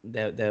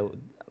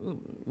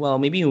well,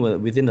 maybe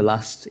within the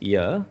last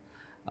year,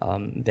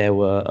 there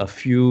were a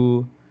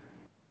few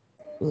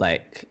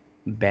like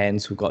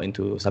bands who got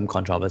into some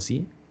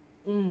controversy,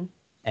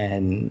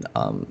 and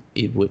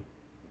it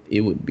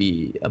would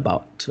be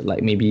about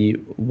like maybe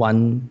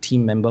one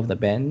team member of the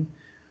band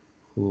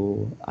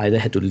who either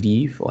had to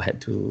leave or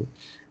had to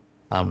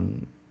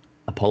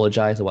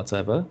apologize or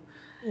whatsoever.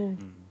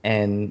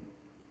 And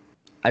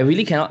I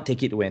really cannot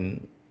take it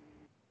when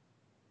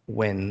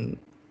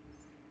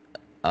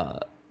wow,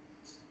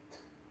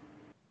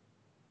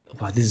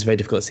 this is very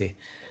difficult to say.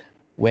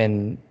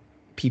 When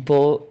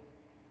people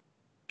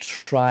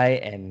try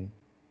and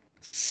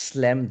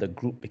slam the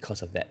group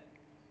because of that.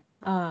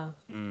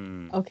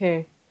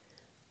 Okay.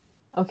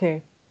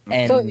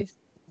 And So it's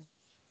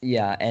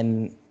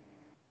and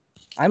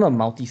I'm a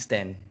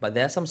multi-stan, but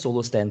there are some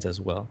solo stans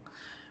as well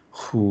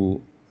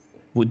who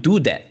would do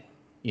that.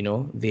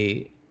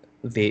 They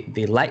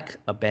like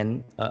a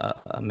band,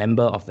 a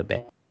member of the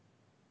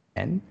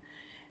band,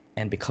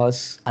 and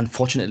because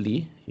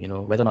unfortunately,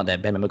 whether or not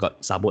that band member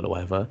got saboed or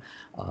whatever,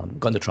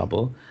 got into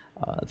trouble,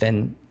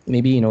 then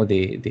maybe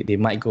they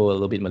might go a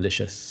little bit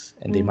malicious,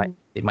 and they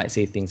might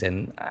say things,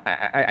 and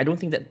I don't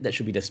think that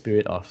should be the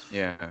spirit of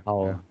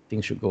how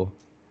things should go.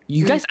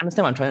 You guys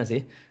understand what I'm trying to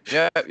say?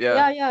 Yeah.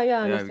 yeah.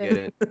 Yeah, we Understand. get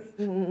it.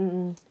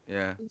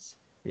 Yeah.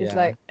 It's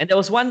like, and there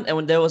was one. I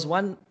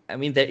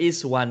mean, there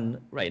is one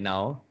right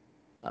now.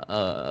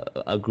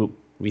 A group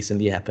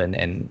recently happened,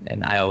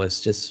 and I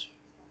was just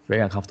very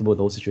uncomfortable with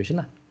the whole situation,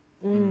 lah.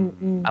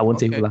 I won't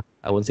say who, lah.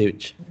 I won't say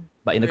which.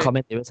 But in the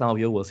comment area, some of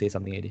you will say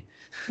something already.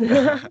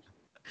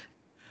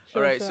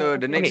 All right. So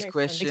the next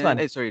question. one.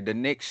 The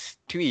next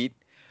tweet.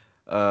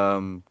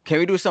 Can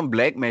we do some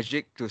black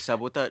magic to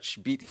sabotage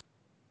beat?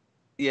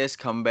 BTS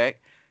come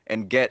back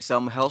and get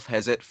some health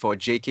hazard for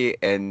JK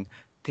and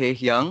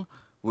Taehyung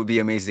would be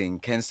amazing.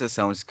 Cancer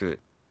sounds good.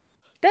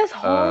 That's Uh,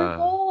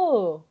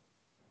 horrible.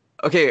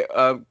 okay.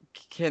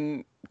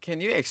 Can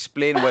you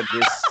explain what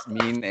this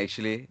mean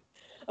actually?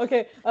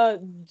 Okay,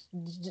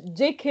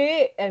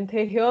 JK and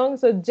Taehyung.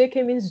 So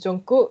JK means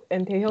Jungkook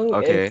and Taehyung is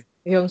Okay.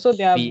 Taehyung. So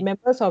they are B.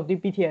 members of the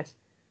BTS.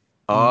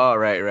 Oh,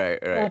 right.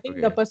 I think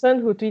the Okay. person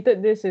who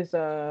tweeted this is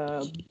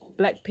a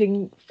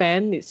Blackpink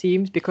fan, it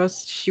seems,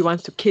 because she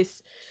wants to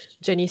kiss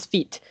Jennie's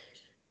feet.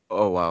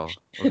 Oh, wow.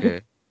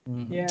 Okay.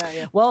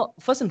 Yeah. Well,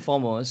 first and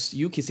foremost,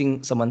 you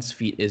kissing someone's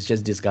feet is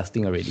just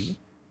disgusting already.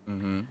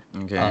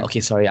 Okay.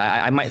 Okay, sorry.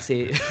 I might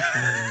say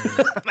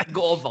I might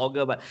go all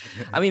vulgar, but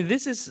I mean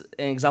this is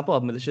an example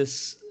of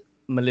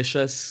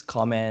malicious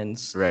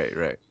comments,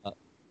 Right.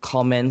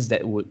 comments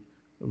that would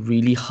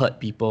really hurt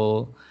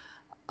people,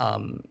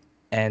 um,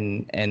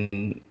 and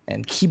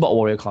keyboard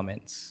warrior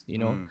comments.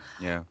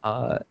 Yeah.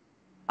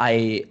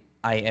 I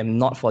I am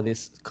not for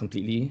this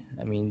completely.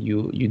 I mean,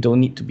 you don't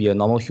need to be a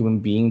normal human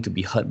being to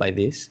be hurt by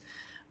this.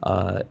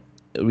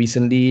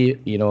 Recently,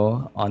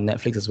 on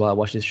Netflix as well, I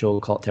watched this show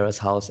called Terrace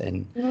House,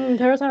 and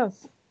Terrace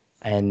House.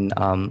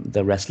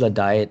 the wrestler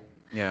died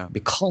Yeah.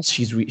 because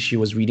she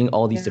was reading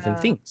all these different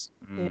Yeah. things.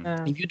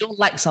 Yeah. If you don't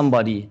like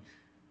somebody,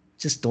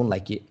 just don't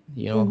like it.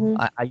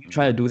 Are you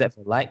trying to do that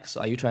for likes?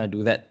 Are you trying to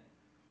do that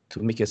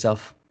to make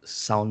yourself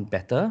sound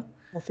better?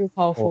 I feel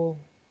powerful.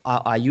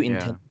 Are you Yeah.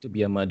 intending to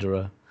be a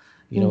murderer?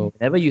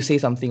 Whenever you say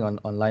something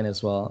online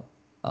as well,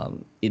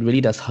 it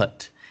really does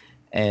hurt.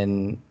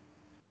 And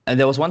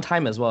there was one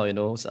time as well,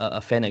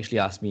 a fan actually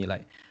asked me,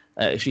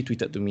 actually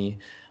tweeted to me,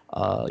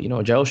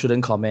 Gerald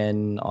shouldn't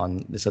comment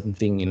on the certain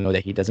thing,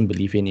 that he doesn't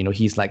believe in.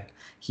 He's like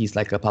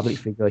a public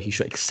figure. He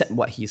should accept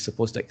what he's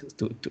supposed to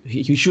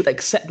he should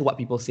accept what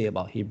people say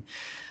about him.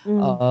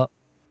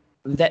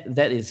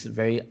 That is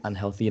very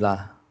unhealthy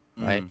lah,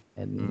 right?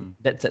 And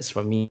that's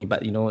for me.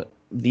 But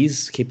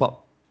these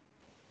K-pop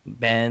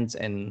bands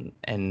and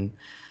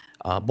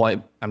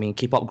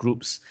K-pop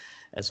groups,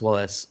 as well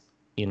as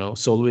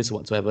soloists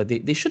whatsoever,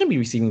 they shouldn't be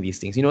receiving these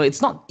things.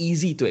 It's not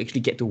easy to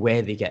actually get to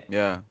where they get.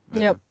 Yeah.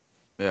 Yep.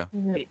 Yeah.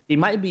 They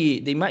might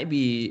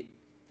be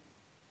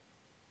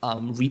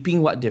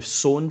reaping what they've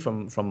sown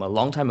from a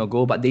long time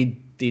ago, but they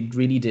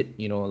really did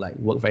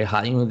work very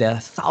hard. There are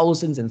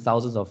thousands and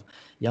thousands of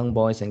young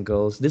boys and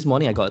girls. This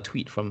morning I got a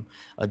tweet from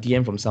a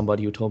DM from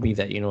somebody who told me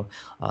that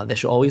there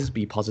should always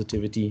be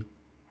positivity.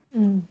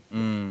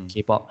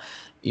 K-pop,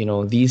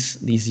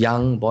 these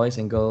young boys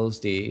and girls,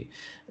 they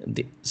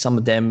some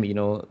of them,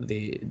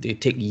 they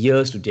take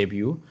years to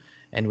debut,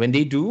 and when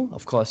they do,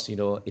 of course,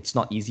 it's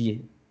not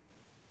easy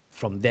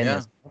from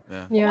then.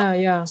 Yeah.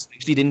 Yeah.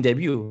 Actually didn't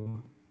debut.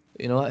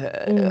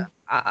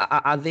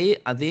 Are they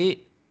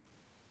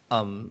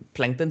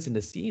planktons in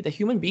the sea? They're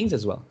human beings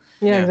as well.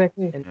 Yeah,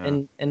 exactly.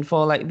 And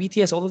for like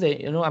BTS, although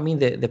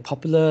they're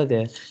popular,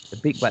 they're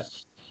big, but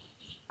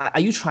are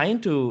you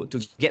trying to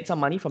get some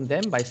money from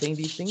them by saying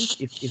these things?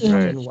 If not,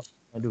 then what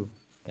I do?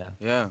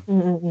 Yeah.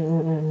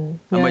 Mm.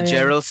 I'm a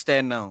Gerald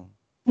stan now.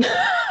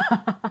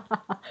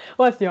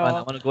 What's your I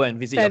want to go and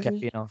visit your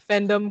cafe now.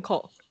 fandom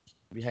called?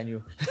 Behind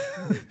you.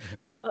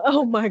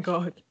 Oh my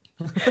god.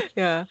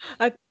 Yeah.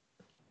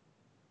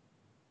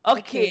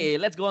 Okay,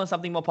 let's go on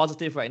something more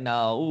positive right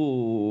now.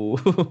 Ooh.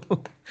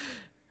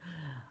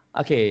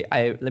 Okay,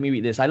 let me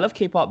read this. I love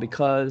K-pop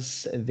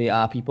because they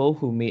are people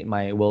who made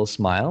my world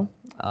smile,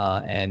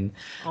 and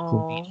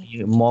who made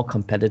me more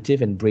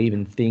competitive and brave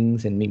in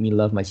things, and make me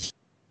love myself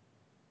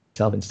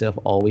instead of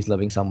always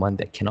loving someone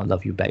that cannot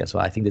love you back as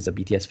well. I think there's a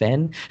BTS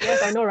fan.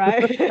 Yes, I know,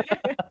 right?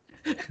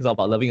 It's all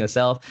about loving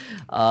yourself.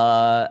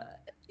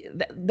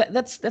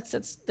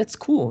 That's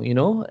cool.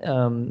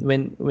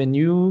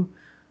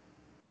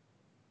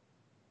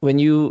 When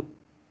you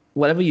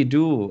whatever you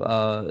do,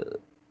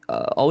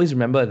 always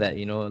remember that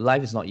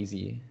life is not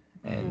easy,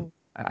 and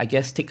I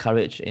guess take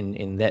courage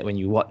in that when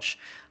you watch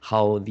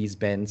how these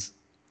bands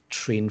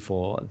train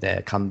for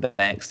their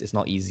comebacks. It's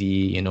not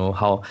easy.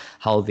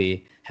 How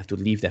they have to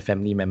leave their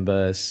family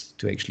members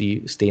to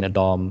actually stay in a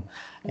dorm,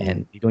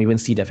 and you don't even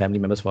see their family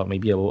members for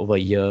maybe over a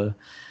year.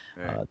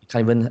 Right. You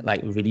can't even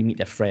really meet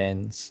their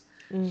friends.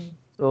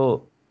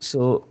 So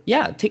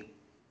yeah, take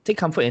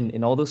comfort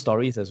in all those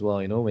stories as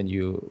well. When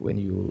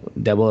you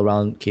dabble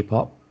around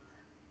K-pop,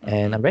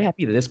 and I'm very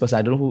happy that this person,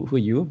 I don't know who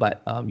you,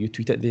 but you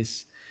tweeted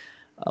this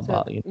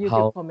about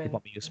how K-pop made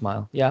you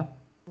smile. Yeah.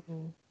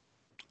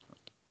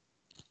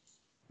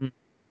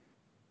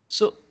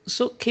 So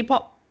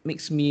K-pop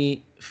makes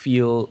me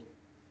feel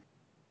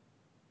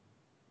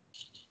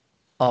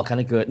kind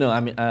of good. No, I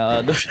mean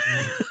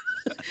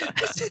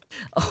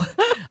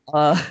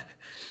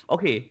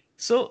okay.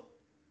 So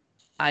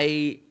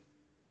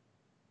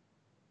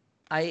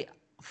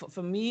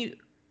for me,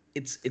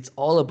 it's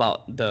all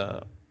about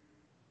the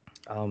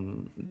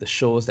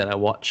shows that I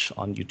watch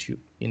on YouTube.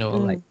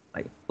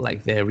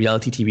 Like their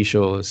reality TV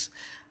shows,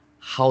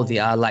 how they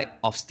are like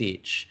off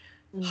stage,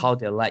 how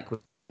they're like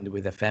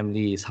with their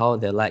families, how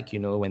they're like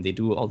when they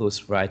do all those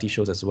variety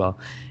shows as well.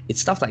 It's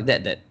stuff like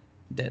that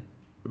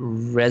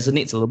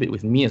resonates a little bit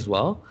with me as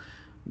well,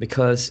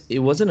 because it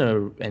wasn't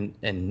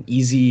an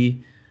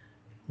easy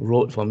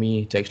road for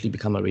me to actually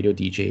become a radio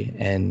DJ,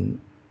 and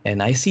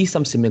I see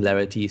some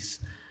similarities.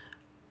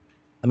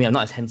 I mean, I'm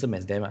not as handsome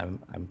as them.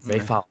 I'm very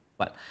far,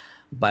 but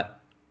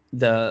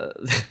the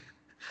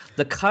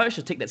the courage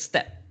to take that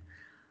step,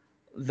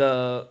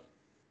 the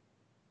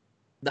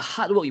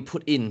hard work you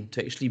put in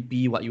to actually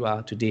be what you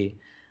are today.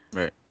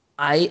 Right.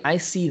 I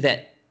see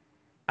that,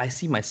 I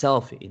see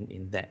myself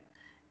in that,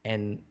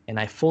 and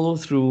I follow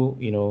through,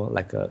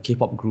 like a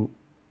K-pop group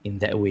in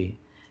that way.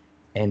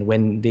 And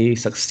when they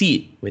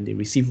succeed, when they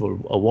receive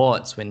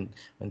awards, when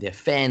their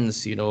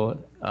fans, who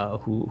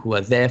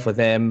are there for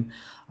them,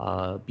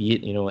 be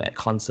it at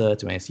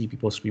concerts, when I see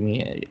people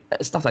screaming,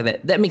 stuff like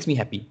that, that makes me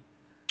happy.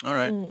 All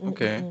right.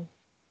 Okay.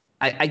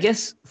 I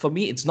guess for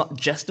me, it's not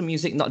just the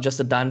music, not just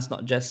the dance,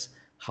 not just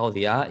how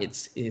they are.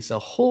 It's a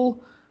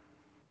whole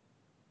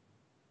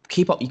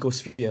K-pop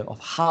ecosphere of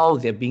how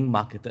they're being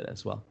marketed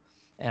as well.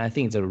 And I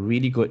think it's a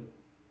really good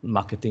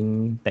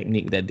marketing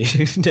technique that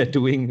they're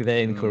doing there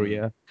in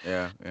Korea.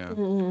 Yeah.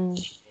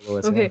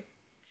 Okay.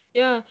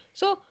 Yeah.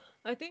 So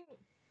I think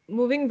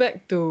moving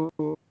back to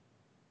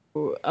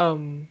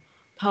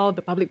how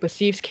the public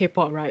perceives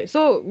K-pop, right?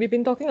 So we've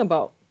been talking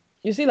about,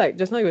 you see, like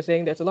just now you were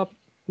saying there's a lot of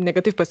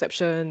negative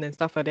perception and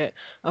stuff like that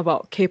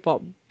about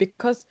K-pop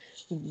because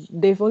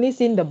they've only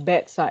seen the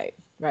bad side,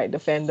 right? The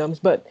fandoms.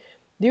 But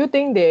do you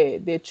think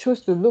they choose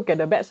to look at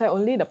the bad side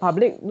only, the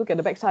public look at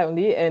the bad side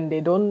only, and they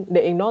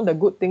ignore the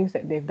good things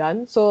that they've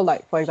done? So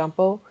like for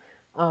example,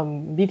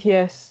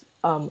 BTS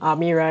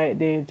army, right?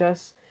 They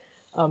just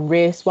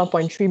raised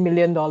 $1.3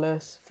 million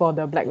for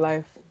the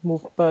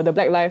the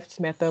Black Lives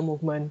Matter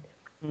movement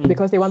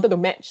because they wanted to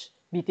match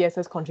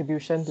BTS's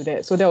contribution to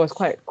that. So that was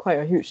quite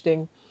a huge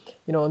thing.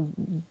 Do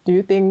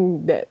you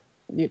think that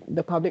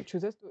the public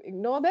chooses to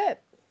ignore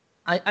that?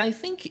 I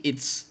think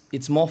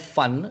it's more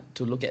fun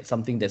to look at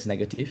something that's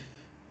negative.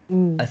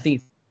 I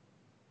think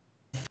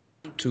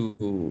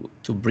to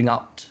bring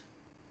out,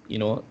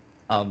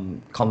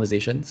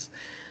 conversations,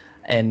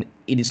 and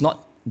it is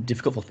not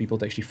difficult for people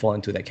to actually fall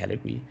into that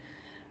category.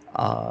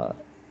 But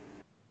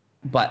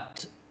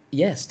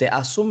yes, there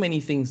are so many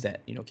things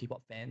that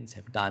K-pop fans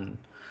have done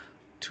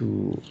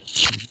to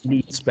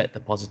really spread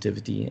the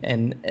positivity,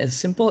 and as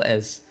simple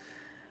as,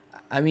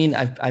 I mean,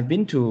 I've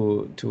been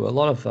to a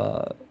lot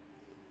of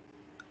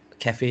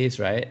cafes,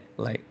 right?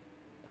 Like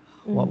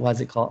what's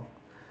it called?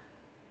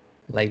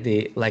 Like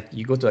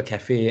you go to a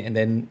cafe and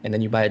then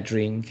you buy a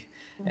drink,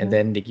 and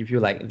then they give you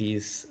like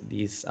these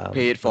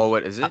Pay it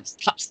forward, is it?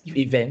 Club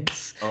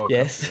events. Oh,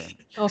 yes. okay.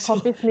 Oh,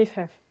 Coffee Smith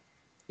have.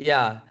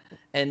 Yeah,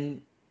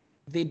 and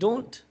they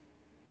don't.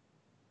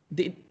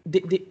 They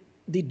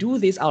do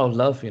this out of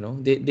love,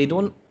 They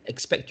don't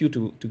expect you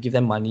to give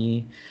them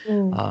money.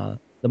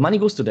 The money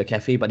goes to the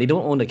cafe, but they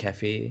don't own the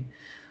cafe.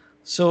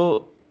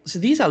 So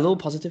these are little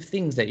positive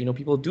things that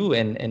people do,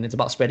 and it's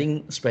about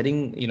spreading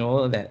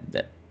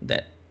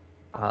that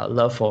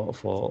love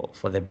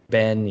for their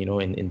band,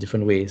 in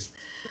different ways.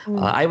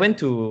 I went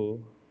to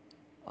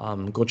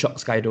Gochok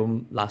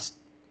Skydome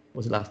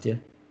was it last year?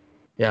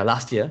 Yeah,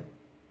 last year.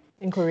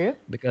 In Korea?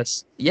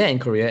 Because in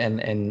Korea,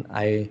 and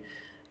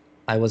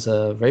I was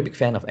a very big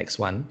fan of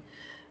X1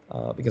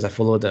 because I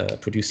follow the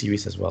Produce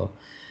series as well,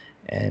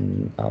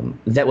 and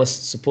that was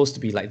supposed to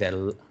be like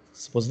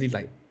supposedly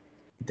like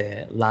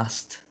their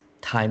last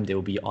time they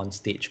will be on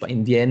stage, but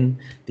in the end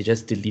they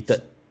just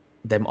deleted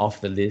them off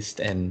the list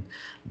and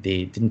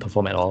they didn't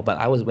perform at all. But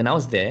when I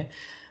was there,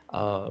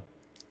 I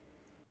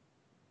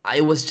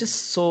was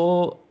just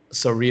so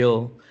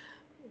surreal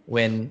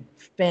when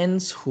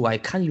fans who I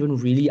can't even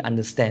really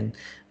understand.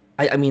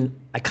 I mean,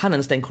 I can't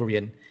understand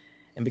Korean,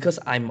 and because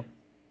I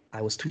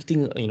was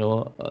tweeting,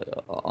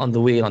 on the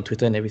way on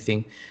Twitter and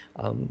everything.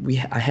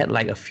 I had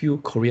like a few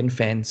Korean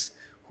fans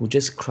who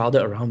just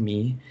crowded around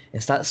me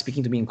and started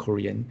speaking to me in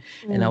Korean,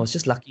 and I was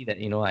just lucky that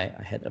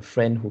I had a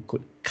friend who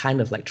could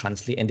kind of like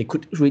translate, and they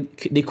could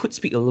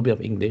speak a little bit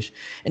of English,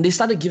 and they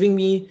started giving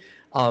me,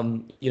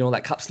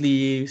 like cup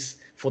sleeves,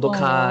 photo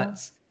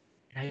cards.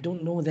 And I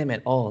don't know them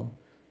at all,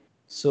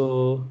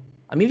 so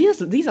I mean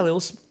these are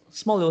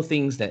small little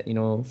things that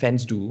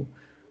fans do,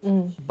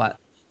 but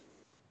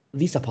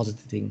these are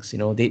positive things.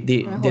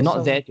 They're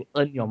not there to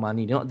earn your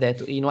money. They're not there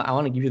to I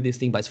want to give you this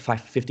thing, but it's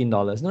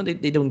 $15. No,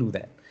 they don't do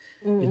that.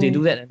 If they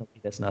do that, then okay,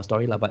 that's another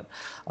story, lah. But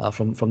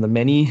from the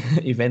many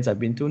events I've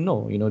been to,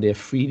 no, they're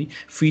free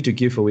to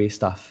give away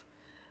stuff.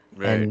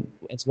 Right. And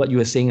it's what you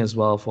were saying as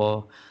well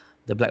for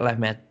the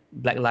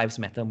Black Lives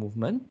Matter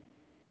movement.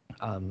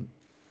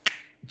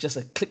 Just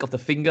a click of the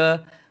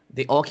finger,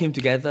 they all came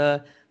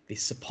together. They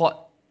support.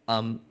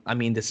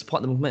 They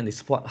support the movement. They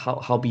support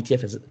how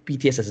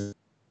BTS has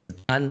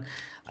done.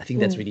 I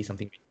think that's really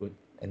something really good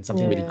and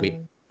something really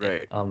great.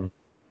 Right.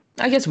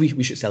 I guess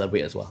we should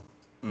celebrate as well.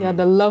 Yeah,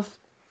 the love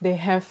they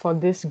have for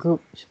this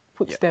group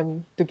puts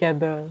them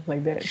together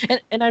like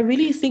that. And I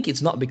really think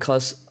it's not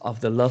because of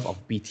the love of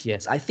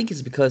BTS. I think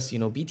it's because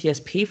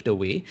BTS paved the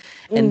way,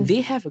 and they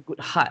have a good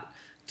heart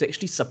to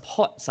actually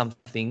support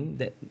something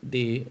that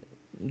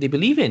they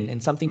believe in,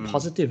 and something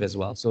positive as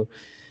well. So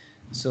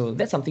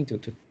that's something to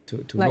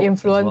Like note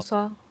as well.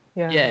 influencer.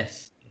 Yeah.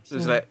 Yes. So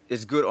it's like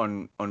it's good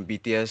on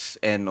BTS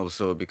and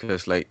also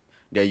because like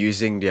they're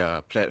using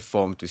their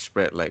platform to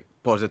spread like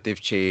positive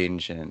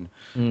change and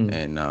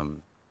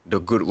the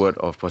good word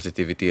of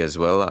positivity as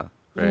well,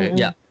 right?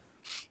 Yeah.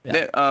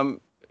 Then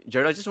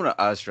Jared, I just want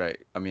to ask, right?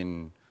 I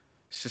mean,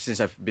 since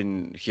I've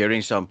been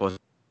hearing some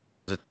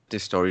positive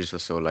stories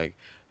also, like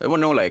I want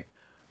to know like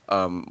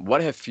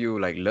what have you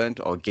like learned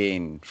or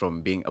gained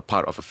from being a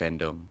part of a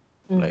fandom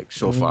like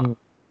so far?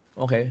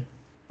 Okay.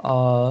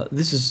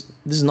 This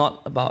is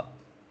not about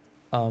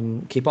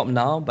K-pop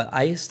now, but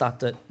I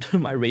started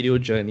my radio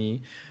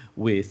journey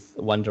with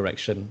One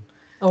Direction,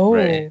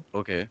 Right. Oh.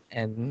 Okay.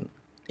 and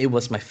it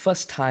was my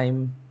first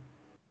time,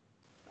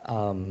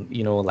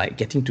 like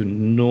getting to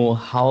know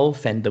how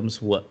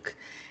fandoms work,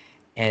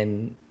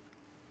 and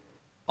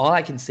all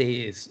I can say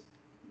is,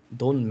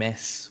 don't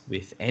mess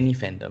with any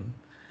fandom.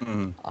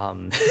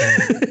 Um,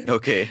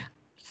 Okay.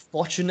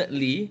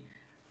 Fortunately,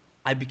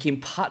 I became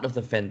part of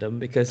the fandom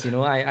because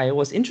I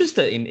was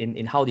interested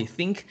in how they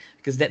think,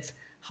 because that's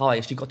how I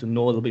actually got to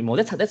know a little bit more.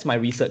 That's my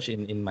research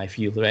in my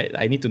field, right?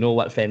 I need to know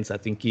what fans are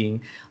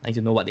thinking. I need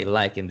to know what they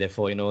like, and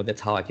therefore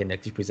that's how I can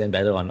actually present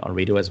better on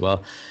radio as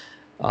well.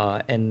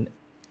 And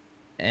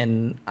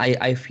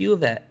I feel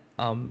that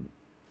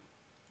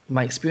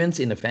my experience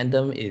in the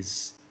fandom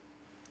is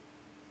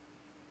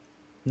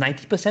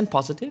 90%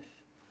 positive,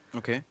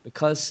 Okay.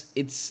 because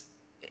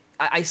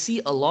I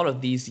see a lot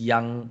of these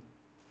young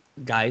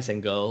guys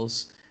and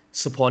girls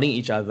supporting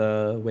each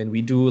other when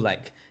we do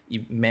like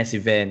mass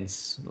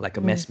events, like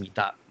a mass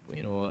meetup,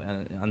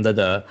 under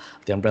the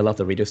umbrella of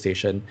the radio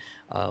station.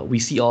 We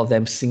see all of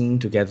them singing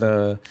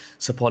together,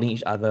 supporting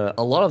each other.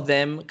 A lot of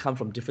them come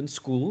from different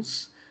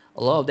schools.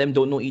 A lot of them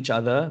don't know each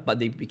other, but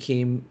they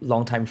became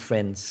longtime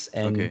friends.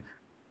 And Okay.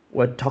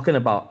 we're talking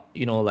about,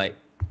 like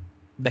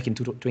back in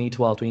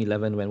 2012,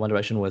 2011, when One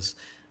Direction was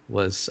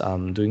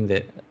doing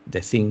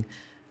their thing.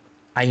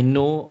 I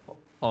know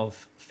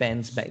of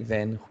fans back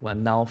then who are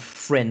now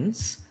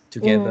friends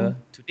together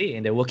today,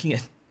 and they're working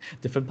at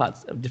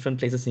different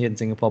places here in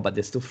Singapore, but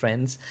they're still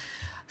friends.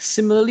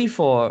 Similarly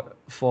for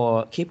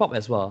K-pop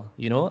as well.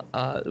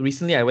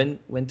 Recently I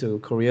went to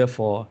Korea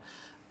for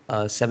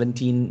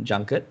 17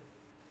 junket.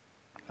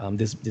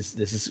 This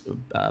is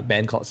a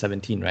band called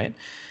 17, right?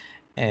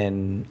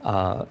 And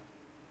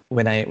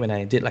when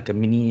I did like a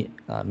mini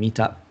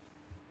meetup,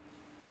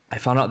 I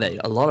found out that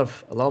a lot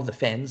of the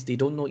fans, they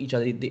don't know each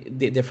other.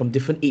 They're from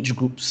different age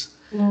groups.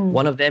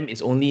 One of them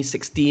is only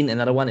 16,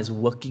 another one is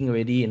working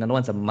already, another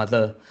one's a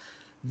mother.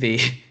 They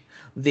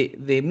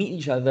they meet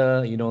each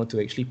other,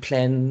 to actually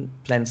plan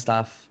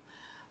stuff.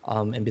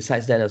 And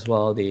besides that as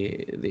well,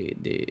 they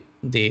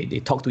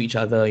talk to each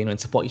other, and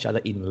support each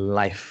other in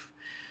life.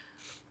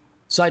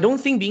 So I don't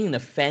think being in a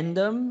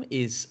fandom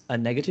is a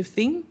negative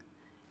thing.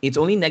 It's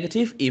only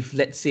negative if,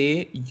 let's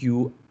say,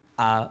 you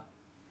are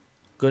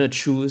gonna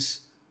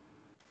choose,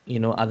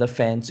 other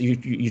fans.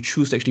 You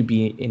choose to actually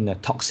be in a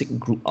toxic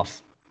group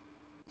of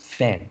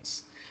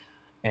fans,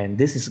 and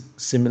this is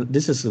similar.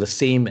 This is the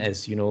same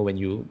as when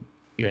you're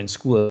in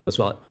school as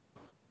well.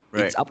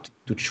 It's Right. up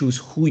to choose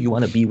who you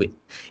want to be with.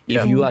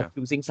 If Yeah. you are Yeah.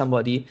 choosing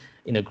somebody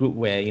in a group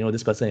where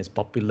this person is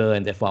popular,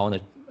 and therefore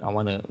I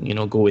want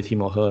to go with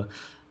him or her,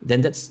 then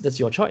that's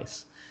your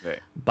choice.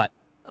 Right. But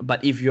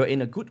if you're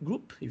in a good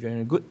group, if you're in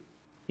a good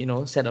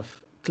set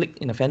of clique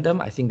in a fandom,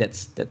 I think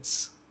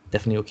that's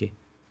definitely okay.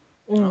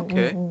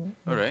 Okay.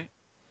 All right.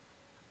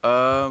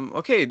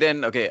 Okay,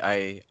 then okay,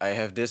 I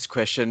have this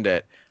question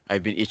that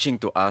I've been itching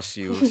to ask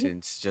you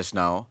since just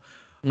now.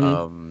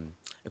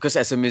 Because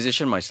as a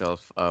musician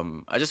myself,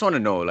 I just want to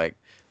know like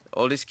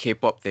all this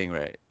K-pop thing,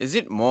 right? Is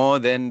it more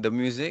than the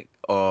music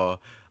or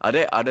are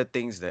there other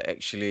things that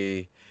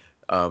actually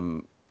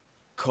um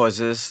cause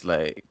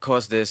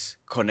this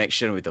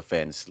connection with the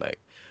fans? Like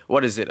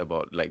what is it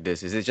about like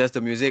this? Is it just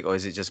the music or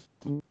is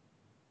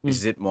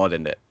it more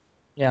than that?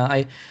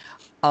 Yeah,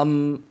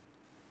 um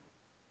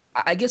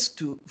I guess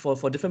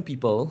for different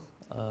people.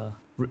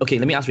 Okay,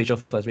 let me ask Rachel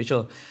first.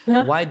 Rachel,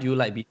 Huh? why do you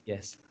like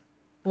BTS?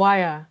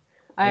 Why ah?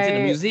 Is it the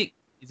I music?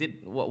 Is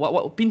it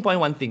what pinpoint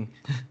one thing?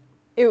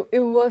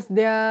 it was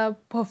their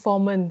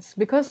performance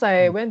because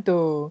I went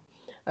to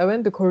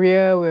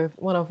Korea with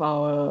one of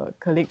our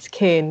colleagues,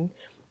 Kane.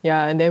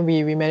 Yeah, and then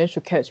we managed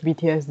to catch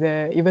BTS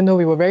there, even though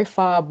we were very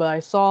far, but I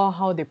saw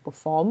how they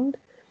performed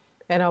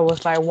and I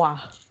was like,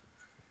 wow,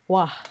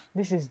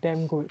 this is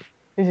damn good.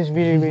 This is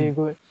really, really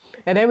good.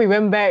 And then we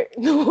went back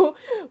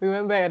we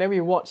went back and then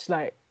we watched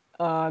like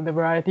the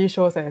variety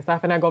shows and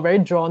stuff, and I got very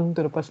drawn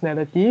to the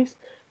personalities.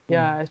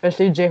 Yeah,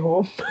 especially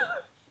J-Hope.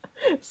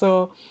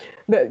 So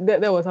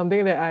that was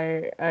something that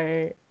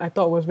I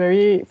thought was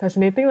very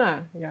fascinating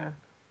lah. Yeah,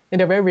 and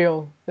they're very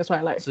real. That's what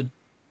I like. So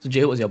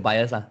J was your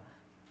bias lah.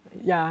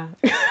 Yeah.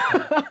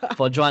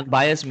 For Joan,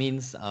 bias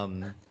means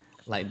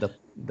like the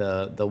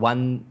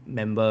one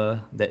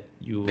member that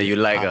That you you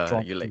like are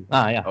drawn you like.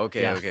 to. Yeah,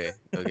 Okay, yeah. okay,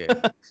 okay.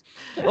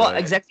 Well, Right.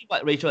 exactly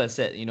what Rachel has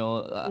said.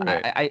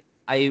 Right. I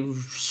I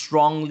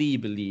strongly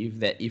believe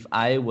that if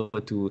I were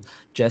to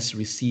just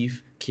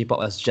receive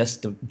K-pop as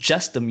just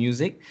the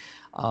music,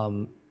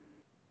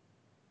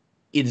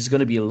 it is going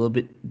to be a little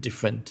bit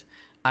different.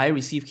 I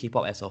receive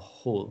K-pop as a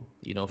whole,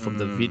 from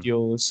the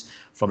videos,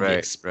 from the Right, right.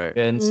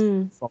 experience,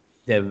 from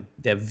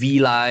their V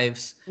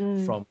lives,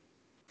 from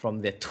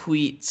their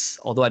tweets.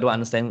 Although I don't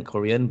understand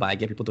Korean, but I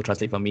get people to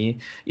translate for me.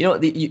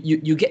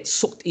 You get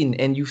soaked in,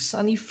 and you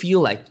suddenly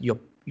feel like you're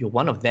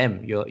one of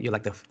them. You're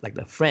like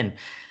the friend.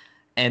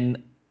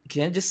 And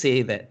can I just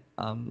say that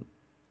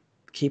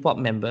K-pop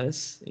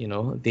members,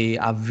 they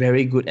are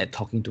very good at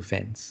talking to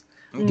fans.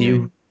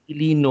 They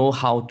really know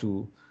how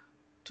to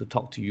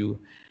talk to you.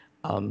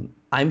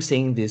 I'm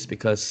saying this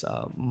because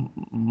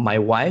my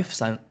wife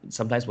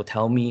sometimes will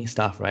tell me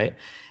stuff, right?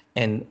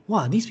 And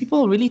wow, these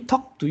people really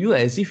talk to you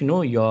as if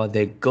you're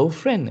their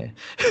girlfriend,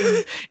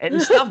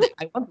 and stuff that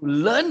I want to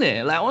learn.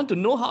 Like I want to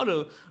know how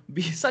to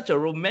be such a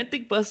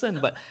romantic person,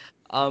 but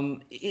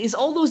it's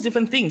all those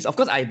different things. Of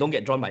course, I don't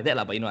get drawn by that,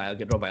 but I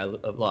get drawn by a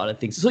lot of other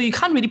things. So you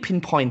can't really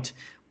pinpoint,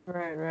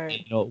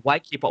 Right. why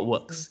K-pop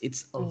works.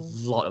 It's a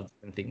lot of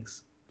different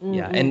things.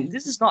 Yeah, and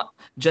this is not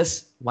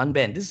just one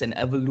band. This is an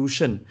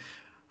evolution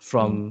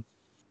from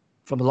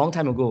a long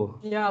time ago.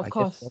 Yeah, of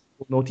course.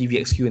 No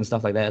TVXQ and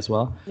stuff like that as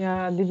well.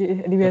 Yeah,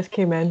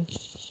 DBSK, man.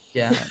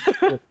 Yeah,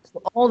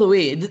 so all the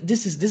way.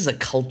 This is a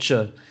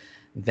culture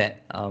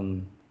that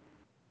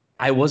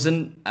I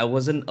wasn't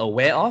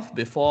aware of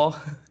before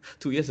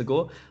 2 years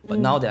ago, but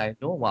now that I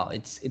know, wow,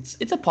 it's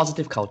a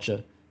positive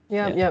culture.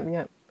 Yep.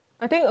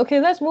 I think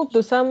let's move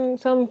to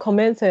some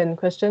comments and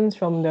questions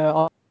from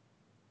the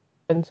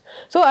audience.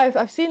 So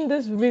I've seen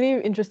this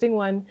really interesting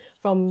one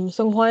from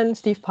Seunghwan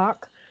Steve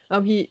Park.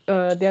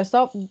 They're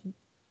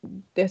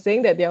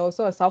saying that they're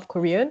also a South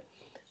Korean.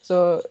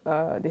 So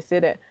they say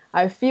that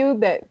I feel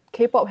that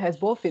K-pop has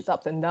both its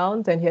ups and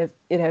downs, and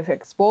it has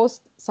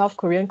exposed South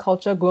Korean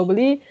culture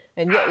globally,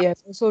 and yet it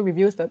has also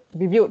reviewed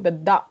the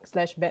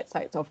dark/bad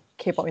sides of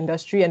K-pop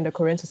industry and the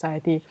Korean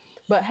society.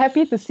 But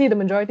happy to see the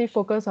majority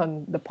focus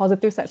on the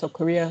positive sides of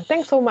Korea.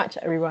 Thanks so much,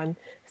 everyone.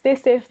 Stay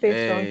safe,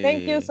 stay strong.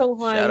 Thank you,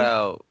 Seunghwan. Shout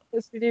out.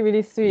 It's really,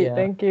 really sweet. Yeah.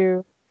 Thank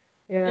you.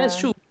 Yeah, it's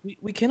true.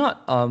 We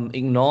cannot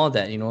ignore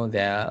that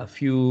there are a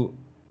few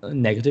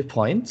negative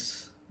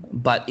points.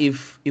 But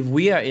if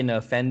we are in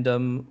a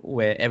fandom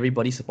where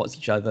everybody supports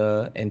each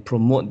other and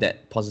promote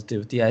that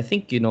positivity, I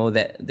think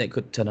that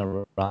could turn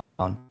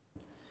around.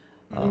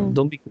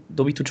 Don't be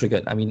too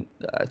triggered. I mean,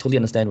 I totally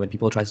understand when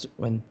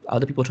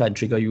other people try and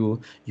trigger you,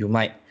 you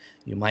might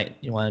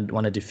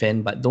want to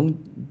defend, but don't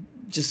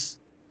just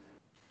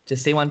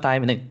say one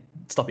time and then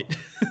stop it.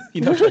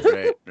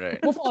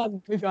 Right. Move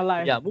on with your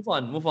life. Yeah, move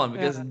on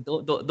because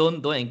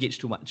don't engage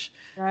too much.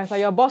 Yeah, it's like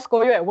your boss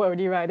scold you at work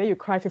already, right? Then you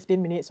cry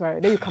 15 minutes,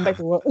 right? Then you come back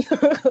to work.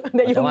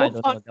 Then you move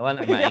on. That one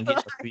I might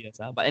engage for 3 years.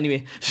 But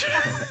anyway.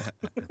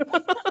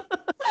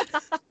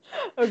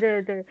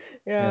 Okay.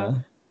 Yeah.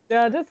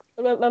 Yeah, just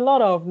a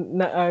lot of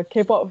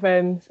K-pop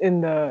fans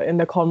in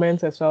the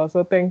comments as well.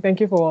 So thank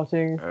you for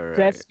watching. Right.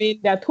 Jasmine,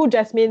 there are two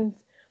Jasmines.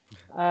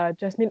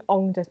 Jasmine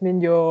Ong, Jasmine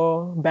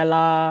Yo,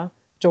 Bella,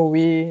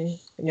 Joey.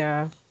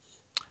 Yeah.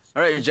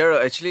 All right,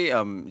 Gerald. Actually,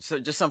 so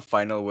just some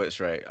final words,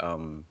 right?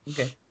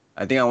 Okay.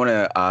 I think I want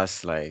to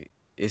ask, like,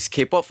 is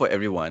K-pop for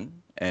everyone?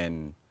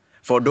 And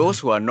for those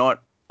who are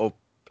not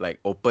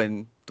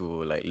open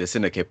to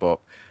listen to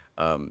K-pop,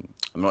 I'm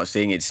not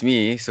saying it's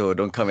me, so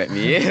don't come at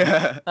me.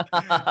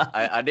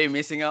 Are they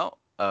missing out?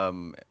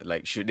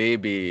 Should they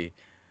be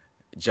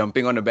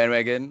jumping on the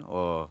bandwagon,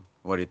 or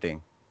what do you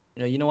think?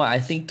 You know what? I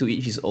think to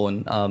each his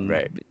own.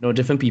 Right.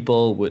 Different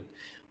people would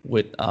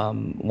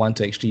want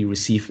to actually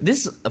receive.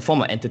 This is a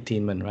form of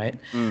entertainment, right?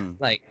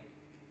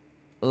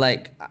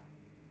 Like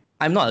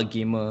I'm not a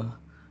gamer,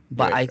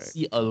 but I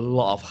see a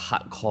lot of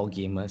hardcore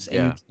gamers,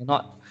 and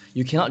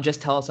you cannot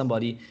just tell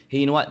somebody, hey,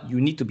 you know what?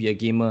 You need to be a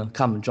gamer.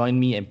 Come join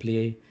me and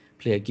play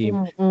a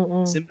game.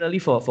 Similarly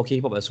for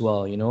K-pop as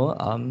well.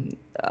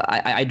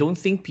 I don't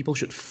think people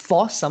should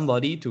force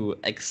somebody to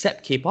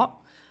accept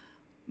K-pop,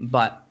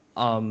 but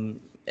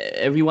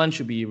everyone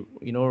should be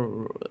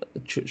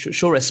should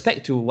show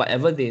respect to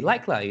whatever they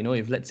like lah.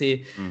 If let's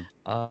say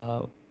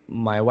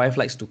my wife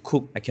likes to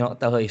cook, I cannot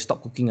tell her, hey,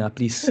 stop cooking,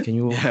 please, can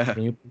you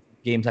play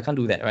games? I can't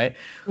do that, right?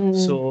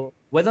 So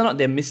whether or not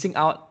they're missing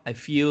out, I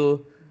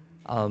feel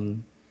there are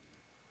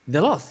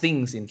a lot of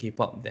things in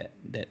K-pop that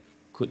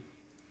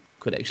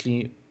could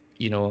actually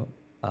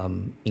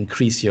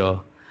increase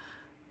your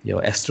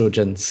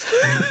estrogens,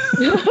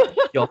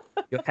 your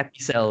happy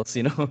cells.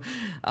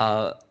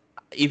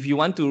 If you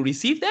want to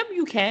receive them,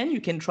 you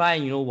can try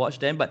and watch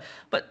them, but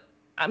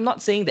I'm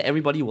not saying that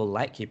everybody will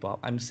like K-pop.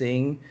 I'm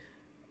saying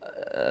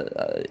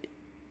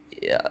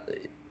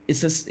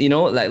it's just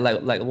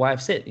like what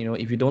I've said.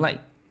 If you don't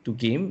like to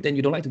game, then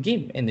you don't like to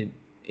game, and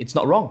it's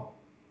not wrong.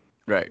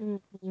 Right.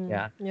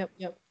 Yeah.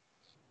 Yep.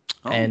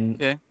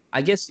 And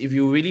I guess if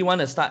you really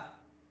want to start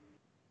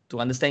to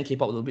understand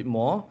K-pop a little bit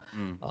more,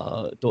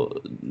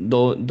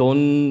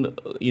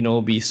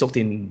 don't be soaked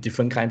in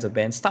different kinds of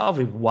bands. Start off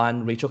with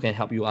one. Rachel can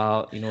help you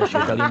out. She'll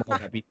tell you more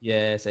about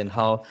BTS and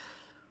how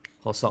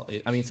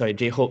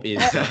J-Hope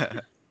is,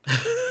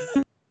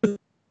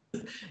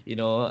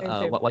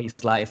 what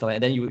he's like, stuff like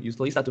that. And then you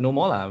slowly start to know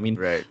more, lah. I mean,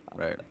 Right.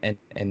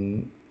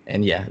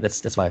 And yeah,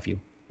 that's how I feel.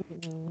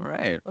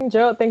 Right.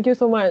 Gerald, thank you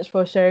so much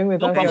for sharing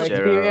with us your thanks,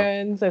 Gerald.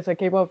 experience as a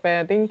K-pop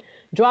fan. I think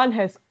Juan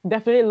has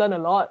definitely learned a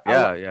lot.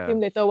 I'll ask him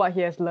later what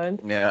he has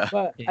learned. Yeah.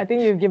 But I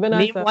think you've given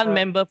us one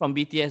member from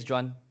BTS,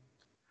 Juan.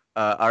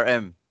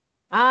 RM.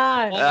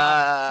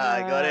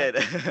 I got it.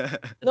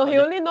 No, he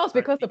only knows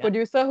because the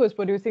producer who's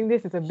producing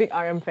this is a big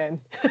RM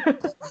fan.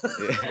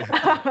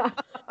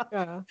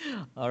 Yeah.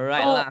 All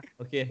right,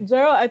 okay.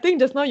 Gerald, I think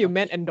just now you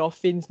meant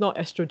endorphins, not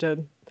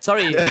estrogen.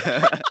 Sorry.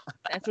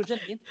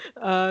 Estrogen again?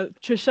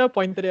 Trisha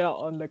pointed it out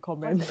on the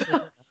comments.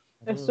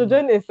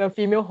 Estrogen is the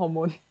female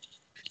hormone.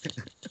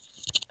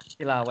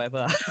 Okay,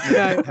 whatever.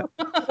 Yeah.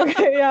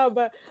 Okay, yeah,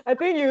 but I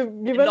think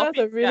you've given us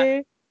a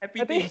really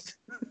happy things.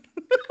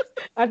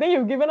 I think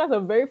you've given us a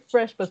very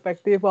fresh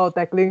perspective while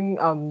tackling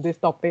this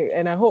topic,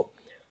 and I hope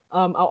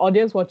our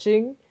audience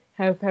watching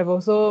have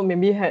also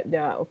maybe had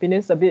their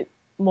opinions a bit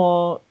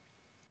more.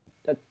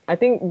 I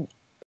think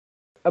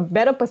a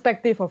better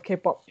perspective of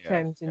K-pop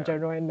fans in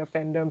general and the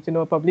fandoms.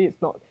 Probably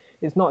it's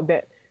not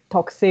that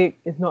toxic,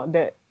 it's not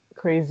that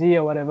crazy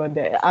or whatever.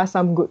 There are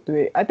some good to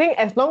it. I think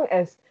as long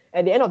as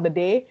at the end of the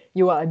day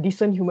you are a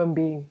decent human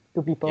being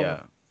to people.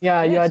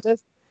 Yeah, you are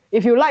just.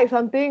 If you like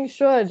something,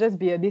 sure, just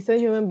be a decent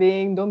human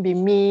being. Don't be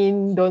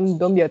mean.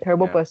 Don't be a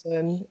terrible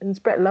person. And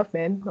spread love,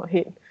 man, not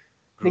hate.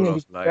 Rule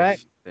of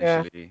life,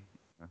 essentially.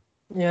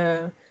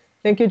 Yeah.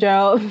 Thank you,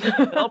 Gerald.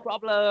 No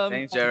problem.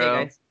 Thanks, Gerald.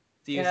 Okay, guys.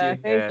 See you soon.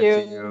 Thank you.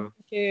 See you.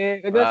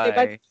 Okay, we're gonna say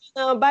bye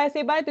now. Bye.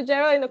 Say bye to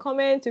Gerald in the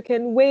comments. You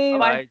can wave.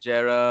 Bye,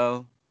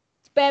 Gerald.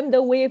 Spam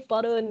the wave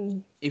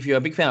button. If you're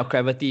a big fan of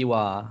Gravity, you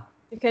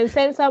can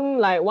send some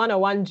like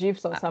one-on-one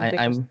gifs or something.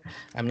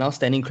 I'm now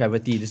standing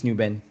Gravity, this new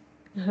band.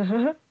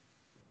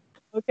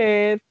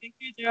 Okay, thank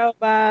you, Gerald.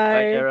 Bye.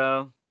 Bye,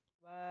 Gerald.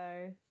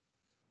 Bye.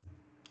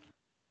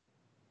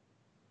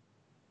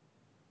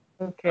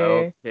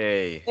 Okay.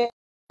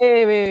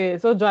 Hey,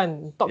 wait. So,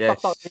 Juan, talk,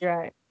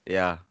 right?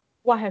 Yeah.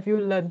 What have you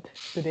learned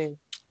today?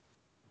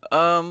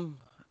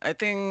 I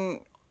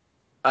think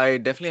I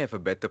definitely have a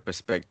better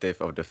perspective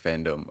of the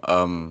fandom.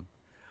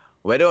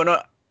 Whether or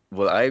not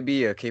will I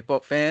be a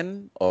K-pop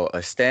fan or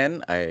a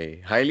stan, I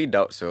highly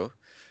doubt so.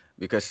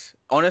 Because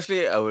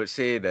honestly, I would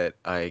say that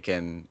I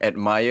can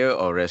admire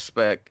or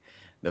respect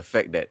the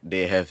fact that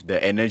they have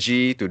the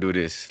energy to do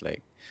this.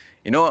 Like,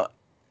 now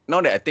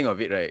that I think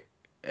of it, right,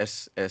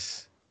 as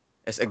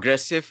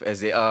aggressive as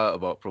they are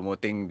about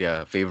promoting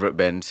their favorite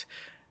bands,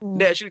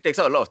 that actually takes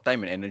out a lot of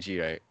time and energy,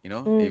 right?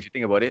 If you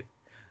think about it,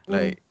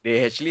 like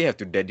they actually have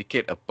to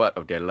dedicate a part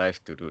of their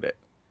life to do that.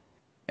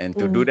 And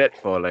to do that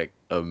for like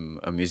a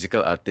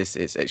musical artist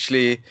is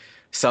actually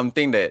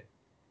something that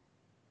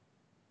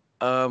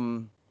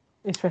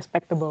it's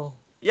respectable.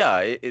 Yeah,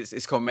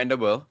 it's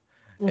commendable.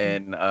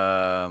 And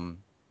I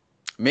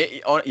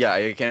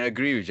can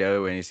agree with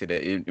Gerald when he said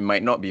that it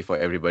might not be for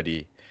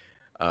everybody.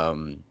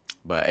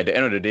 But at the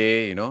end of the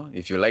day,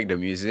 if you like the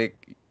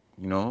music,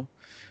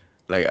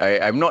 like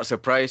I'm not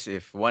surprised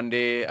if one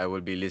day I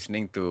will be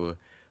listening to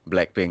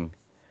Blackpink.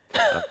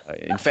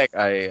 In fact,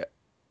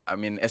 I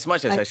mean, as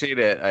much as I say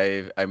that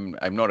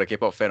I'm not a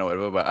K-pop fan or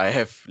whatever, but I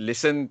have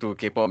listened to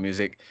K-pop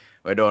music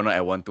whether or not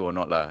I want to or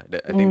not lah.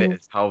 I think that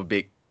is how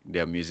big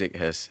their music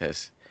has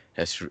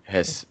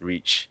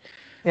reached.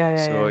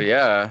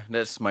 Yeah,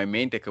 that's my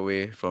main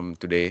takeaway from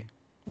today.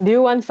 Do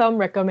you want some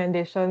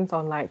recommendations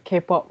on like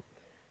K-pop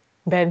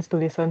bands to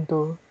listen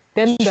to?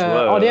 Then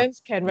the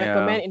audience can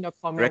recommend in the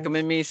comments.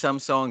 Recommend me some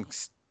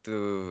songs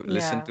to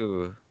listen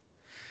to.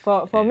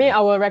 For me, I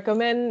will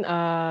recommend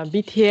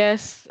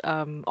BTS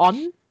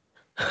On.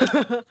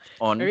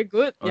 On. Very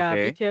good. Okay. Yeah,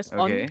 BTS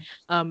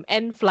On.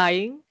 And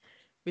Flying,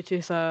 which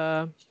is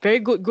a very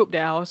good group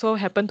that I also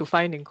happened to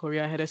find in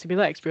Korea. I had a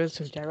similar experience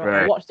with Gerald.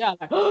 Right. I watched that, I'm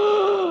like,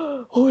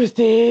 oh, who is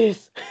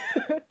this?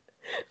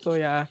 So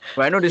yeah.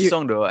 But I know this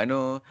song though. I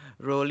know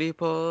Roly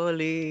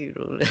Poly.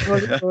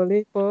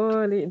 Roly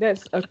Poly.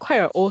 That's quite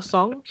an old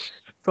song.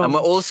 I'm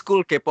an old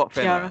school K-pop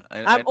fan. Yeah.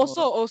 I'm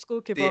also old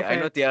school K-pop fan. I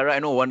know Tiara. I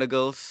know Wonder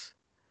Girls.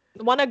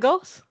 Wonder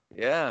Girls?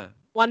 Yeah.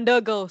 Wonder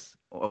Girls.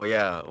 Oh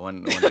yeah,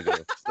 Wonder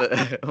Girls.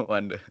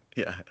 Wonder.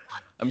 Yeah.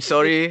 I'm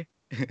sorry.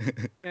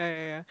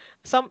 Yeah.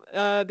 Some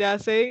they are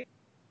saying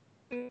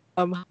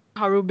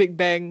Haru Big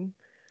Bang,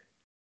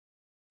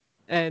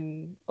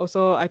 and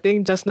also I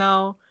think just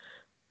now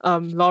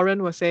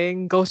Lauren was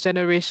saying Ghost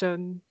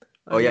Generation.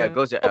 Oh yeah,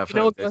 Ghost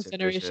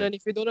Generation.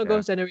 If you don't know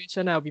Ghost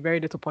Generation, I'll be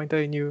very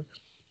disappointed in you.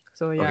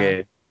 So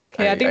yeah.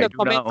 Okay. I think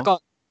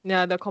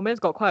the comments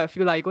got quite a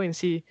few. Like, go and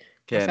see.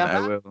 I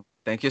will.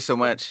 Thank you so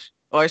much.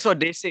 Oh, I saw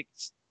Day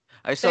 6.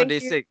 Day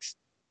 6.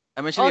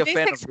 I'm actually a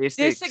fan of Day 6.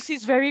 Day 6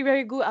 is very,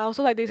 very good. I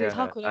also like Day 6.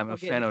 How could I forget? I'm a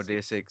fan of Day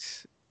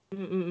 6.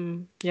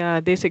 Yeah,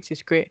 Day 6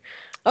 is great.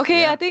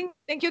 Okay, I think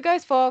thank you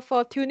guys for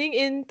tuning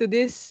in to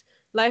this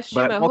live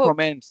stream. But more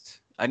comments.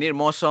 I need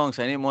more songs.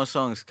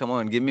 Come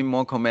on, give me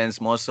more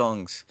comments, more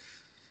songs.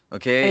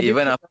 Okay,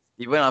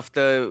 even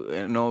after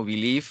we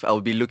leave,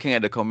 I'll be looking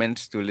at the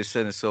comments to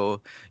listen.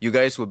 So you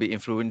guys will be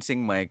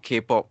influencing my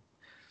K-pop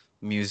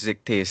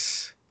music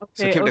taste.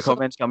 So Okay. keep the Also,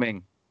 comments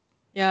coming.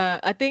 yeah,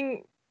 I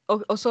think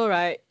also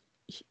right.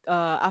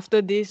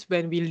 After this,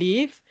 when we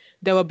leave,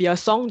 there will be a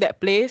song that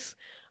plays.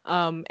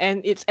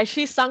 And it's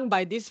actually sung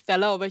by this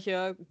fella over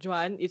here,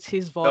 Juan. It's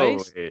his No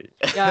voice. way.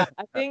 Yeah,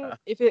 I think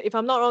if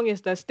I'm not wrong,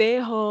 it's the stay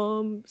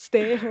home,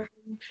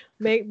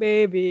 make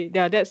baby.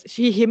 Yeah, that's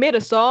he made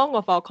a song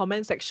of our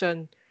comment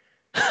section.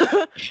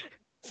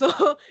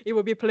 So it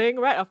will be playing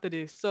right after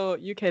this. So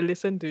you can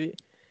listen to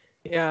it.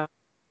 Yeah.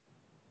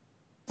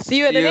 See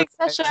you at See the you next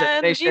guys at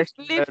the session. next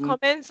Leave session.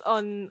 comments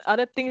on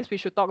other things we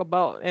should talk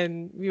about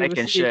and we Like will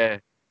and see it.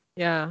 share.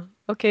 Yeah.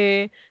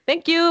 Okay.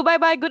 Thank you. Bye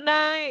bye. Good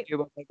night. Thank you.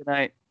 Bye. Good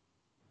night.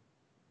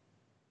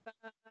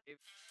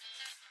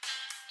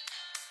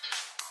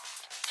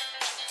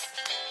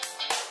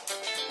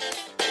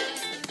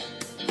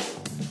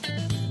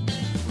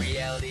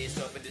 Reality is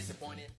often disappointing.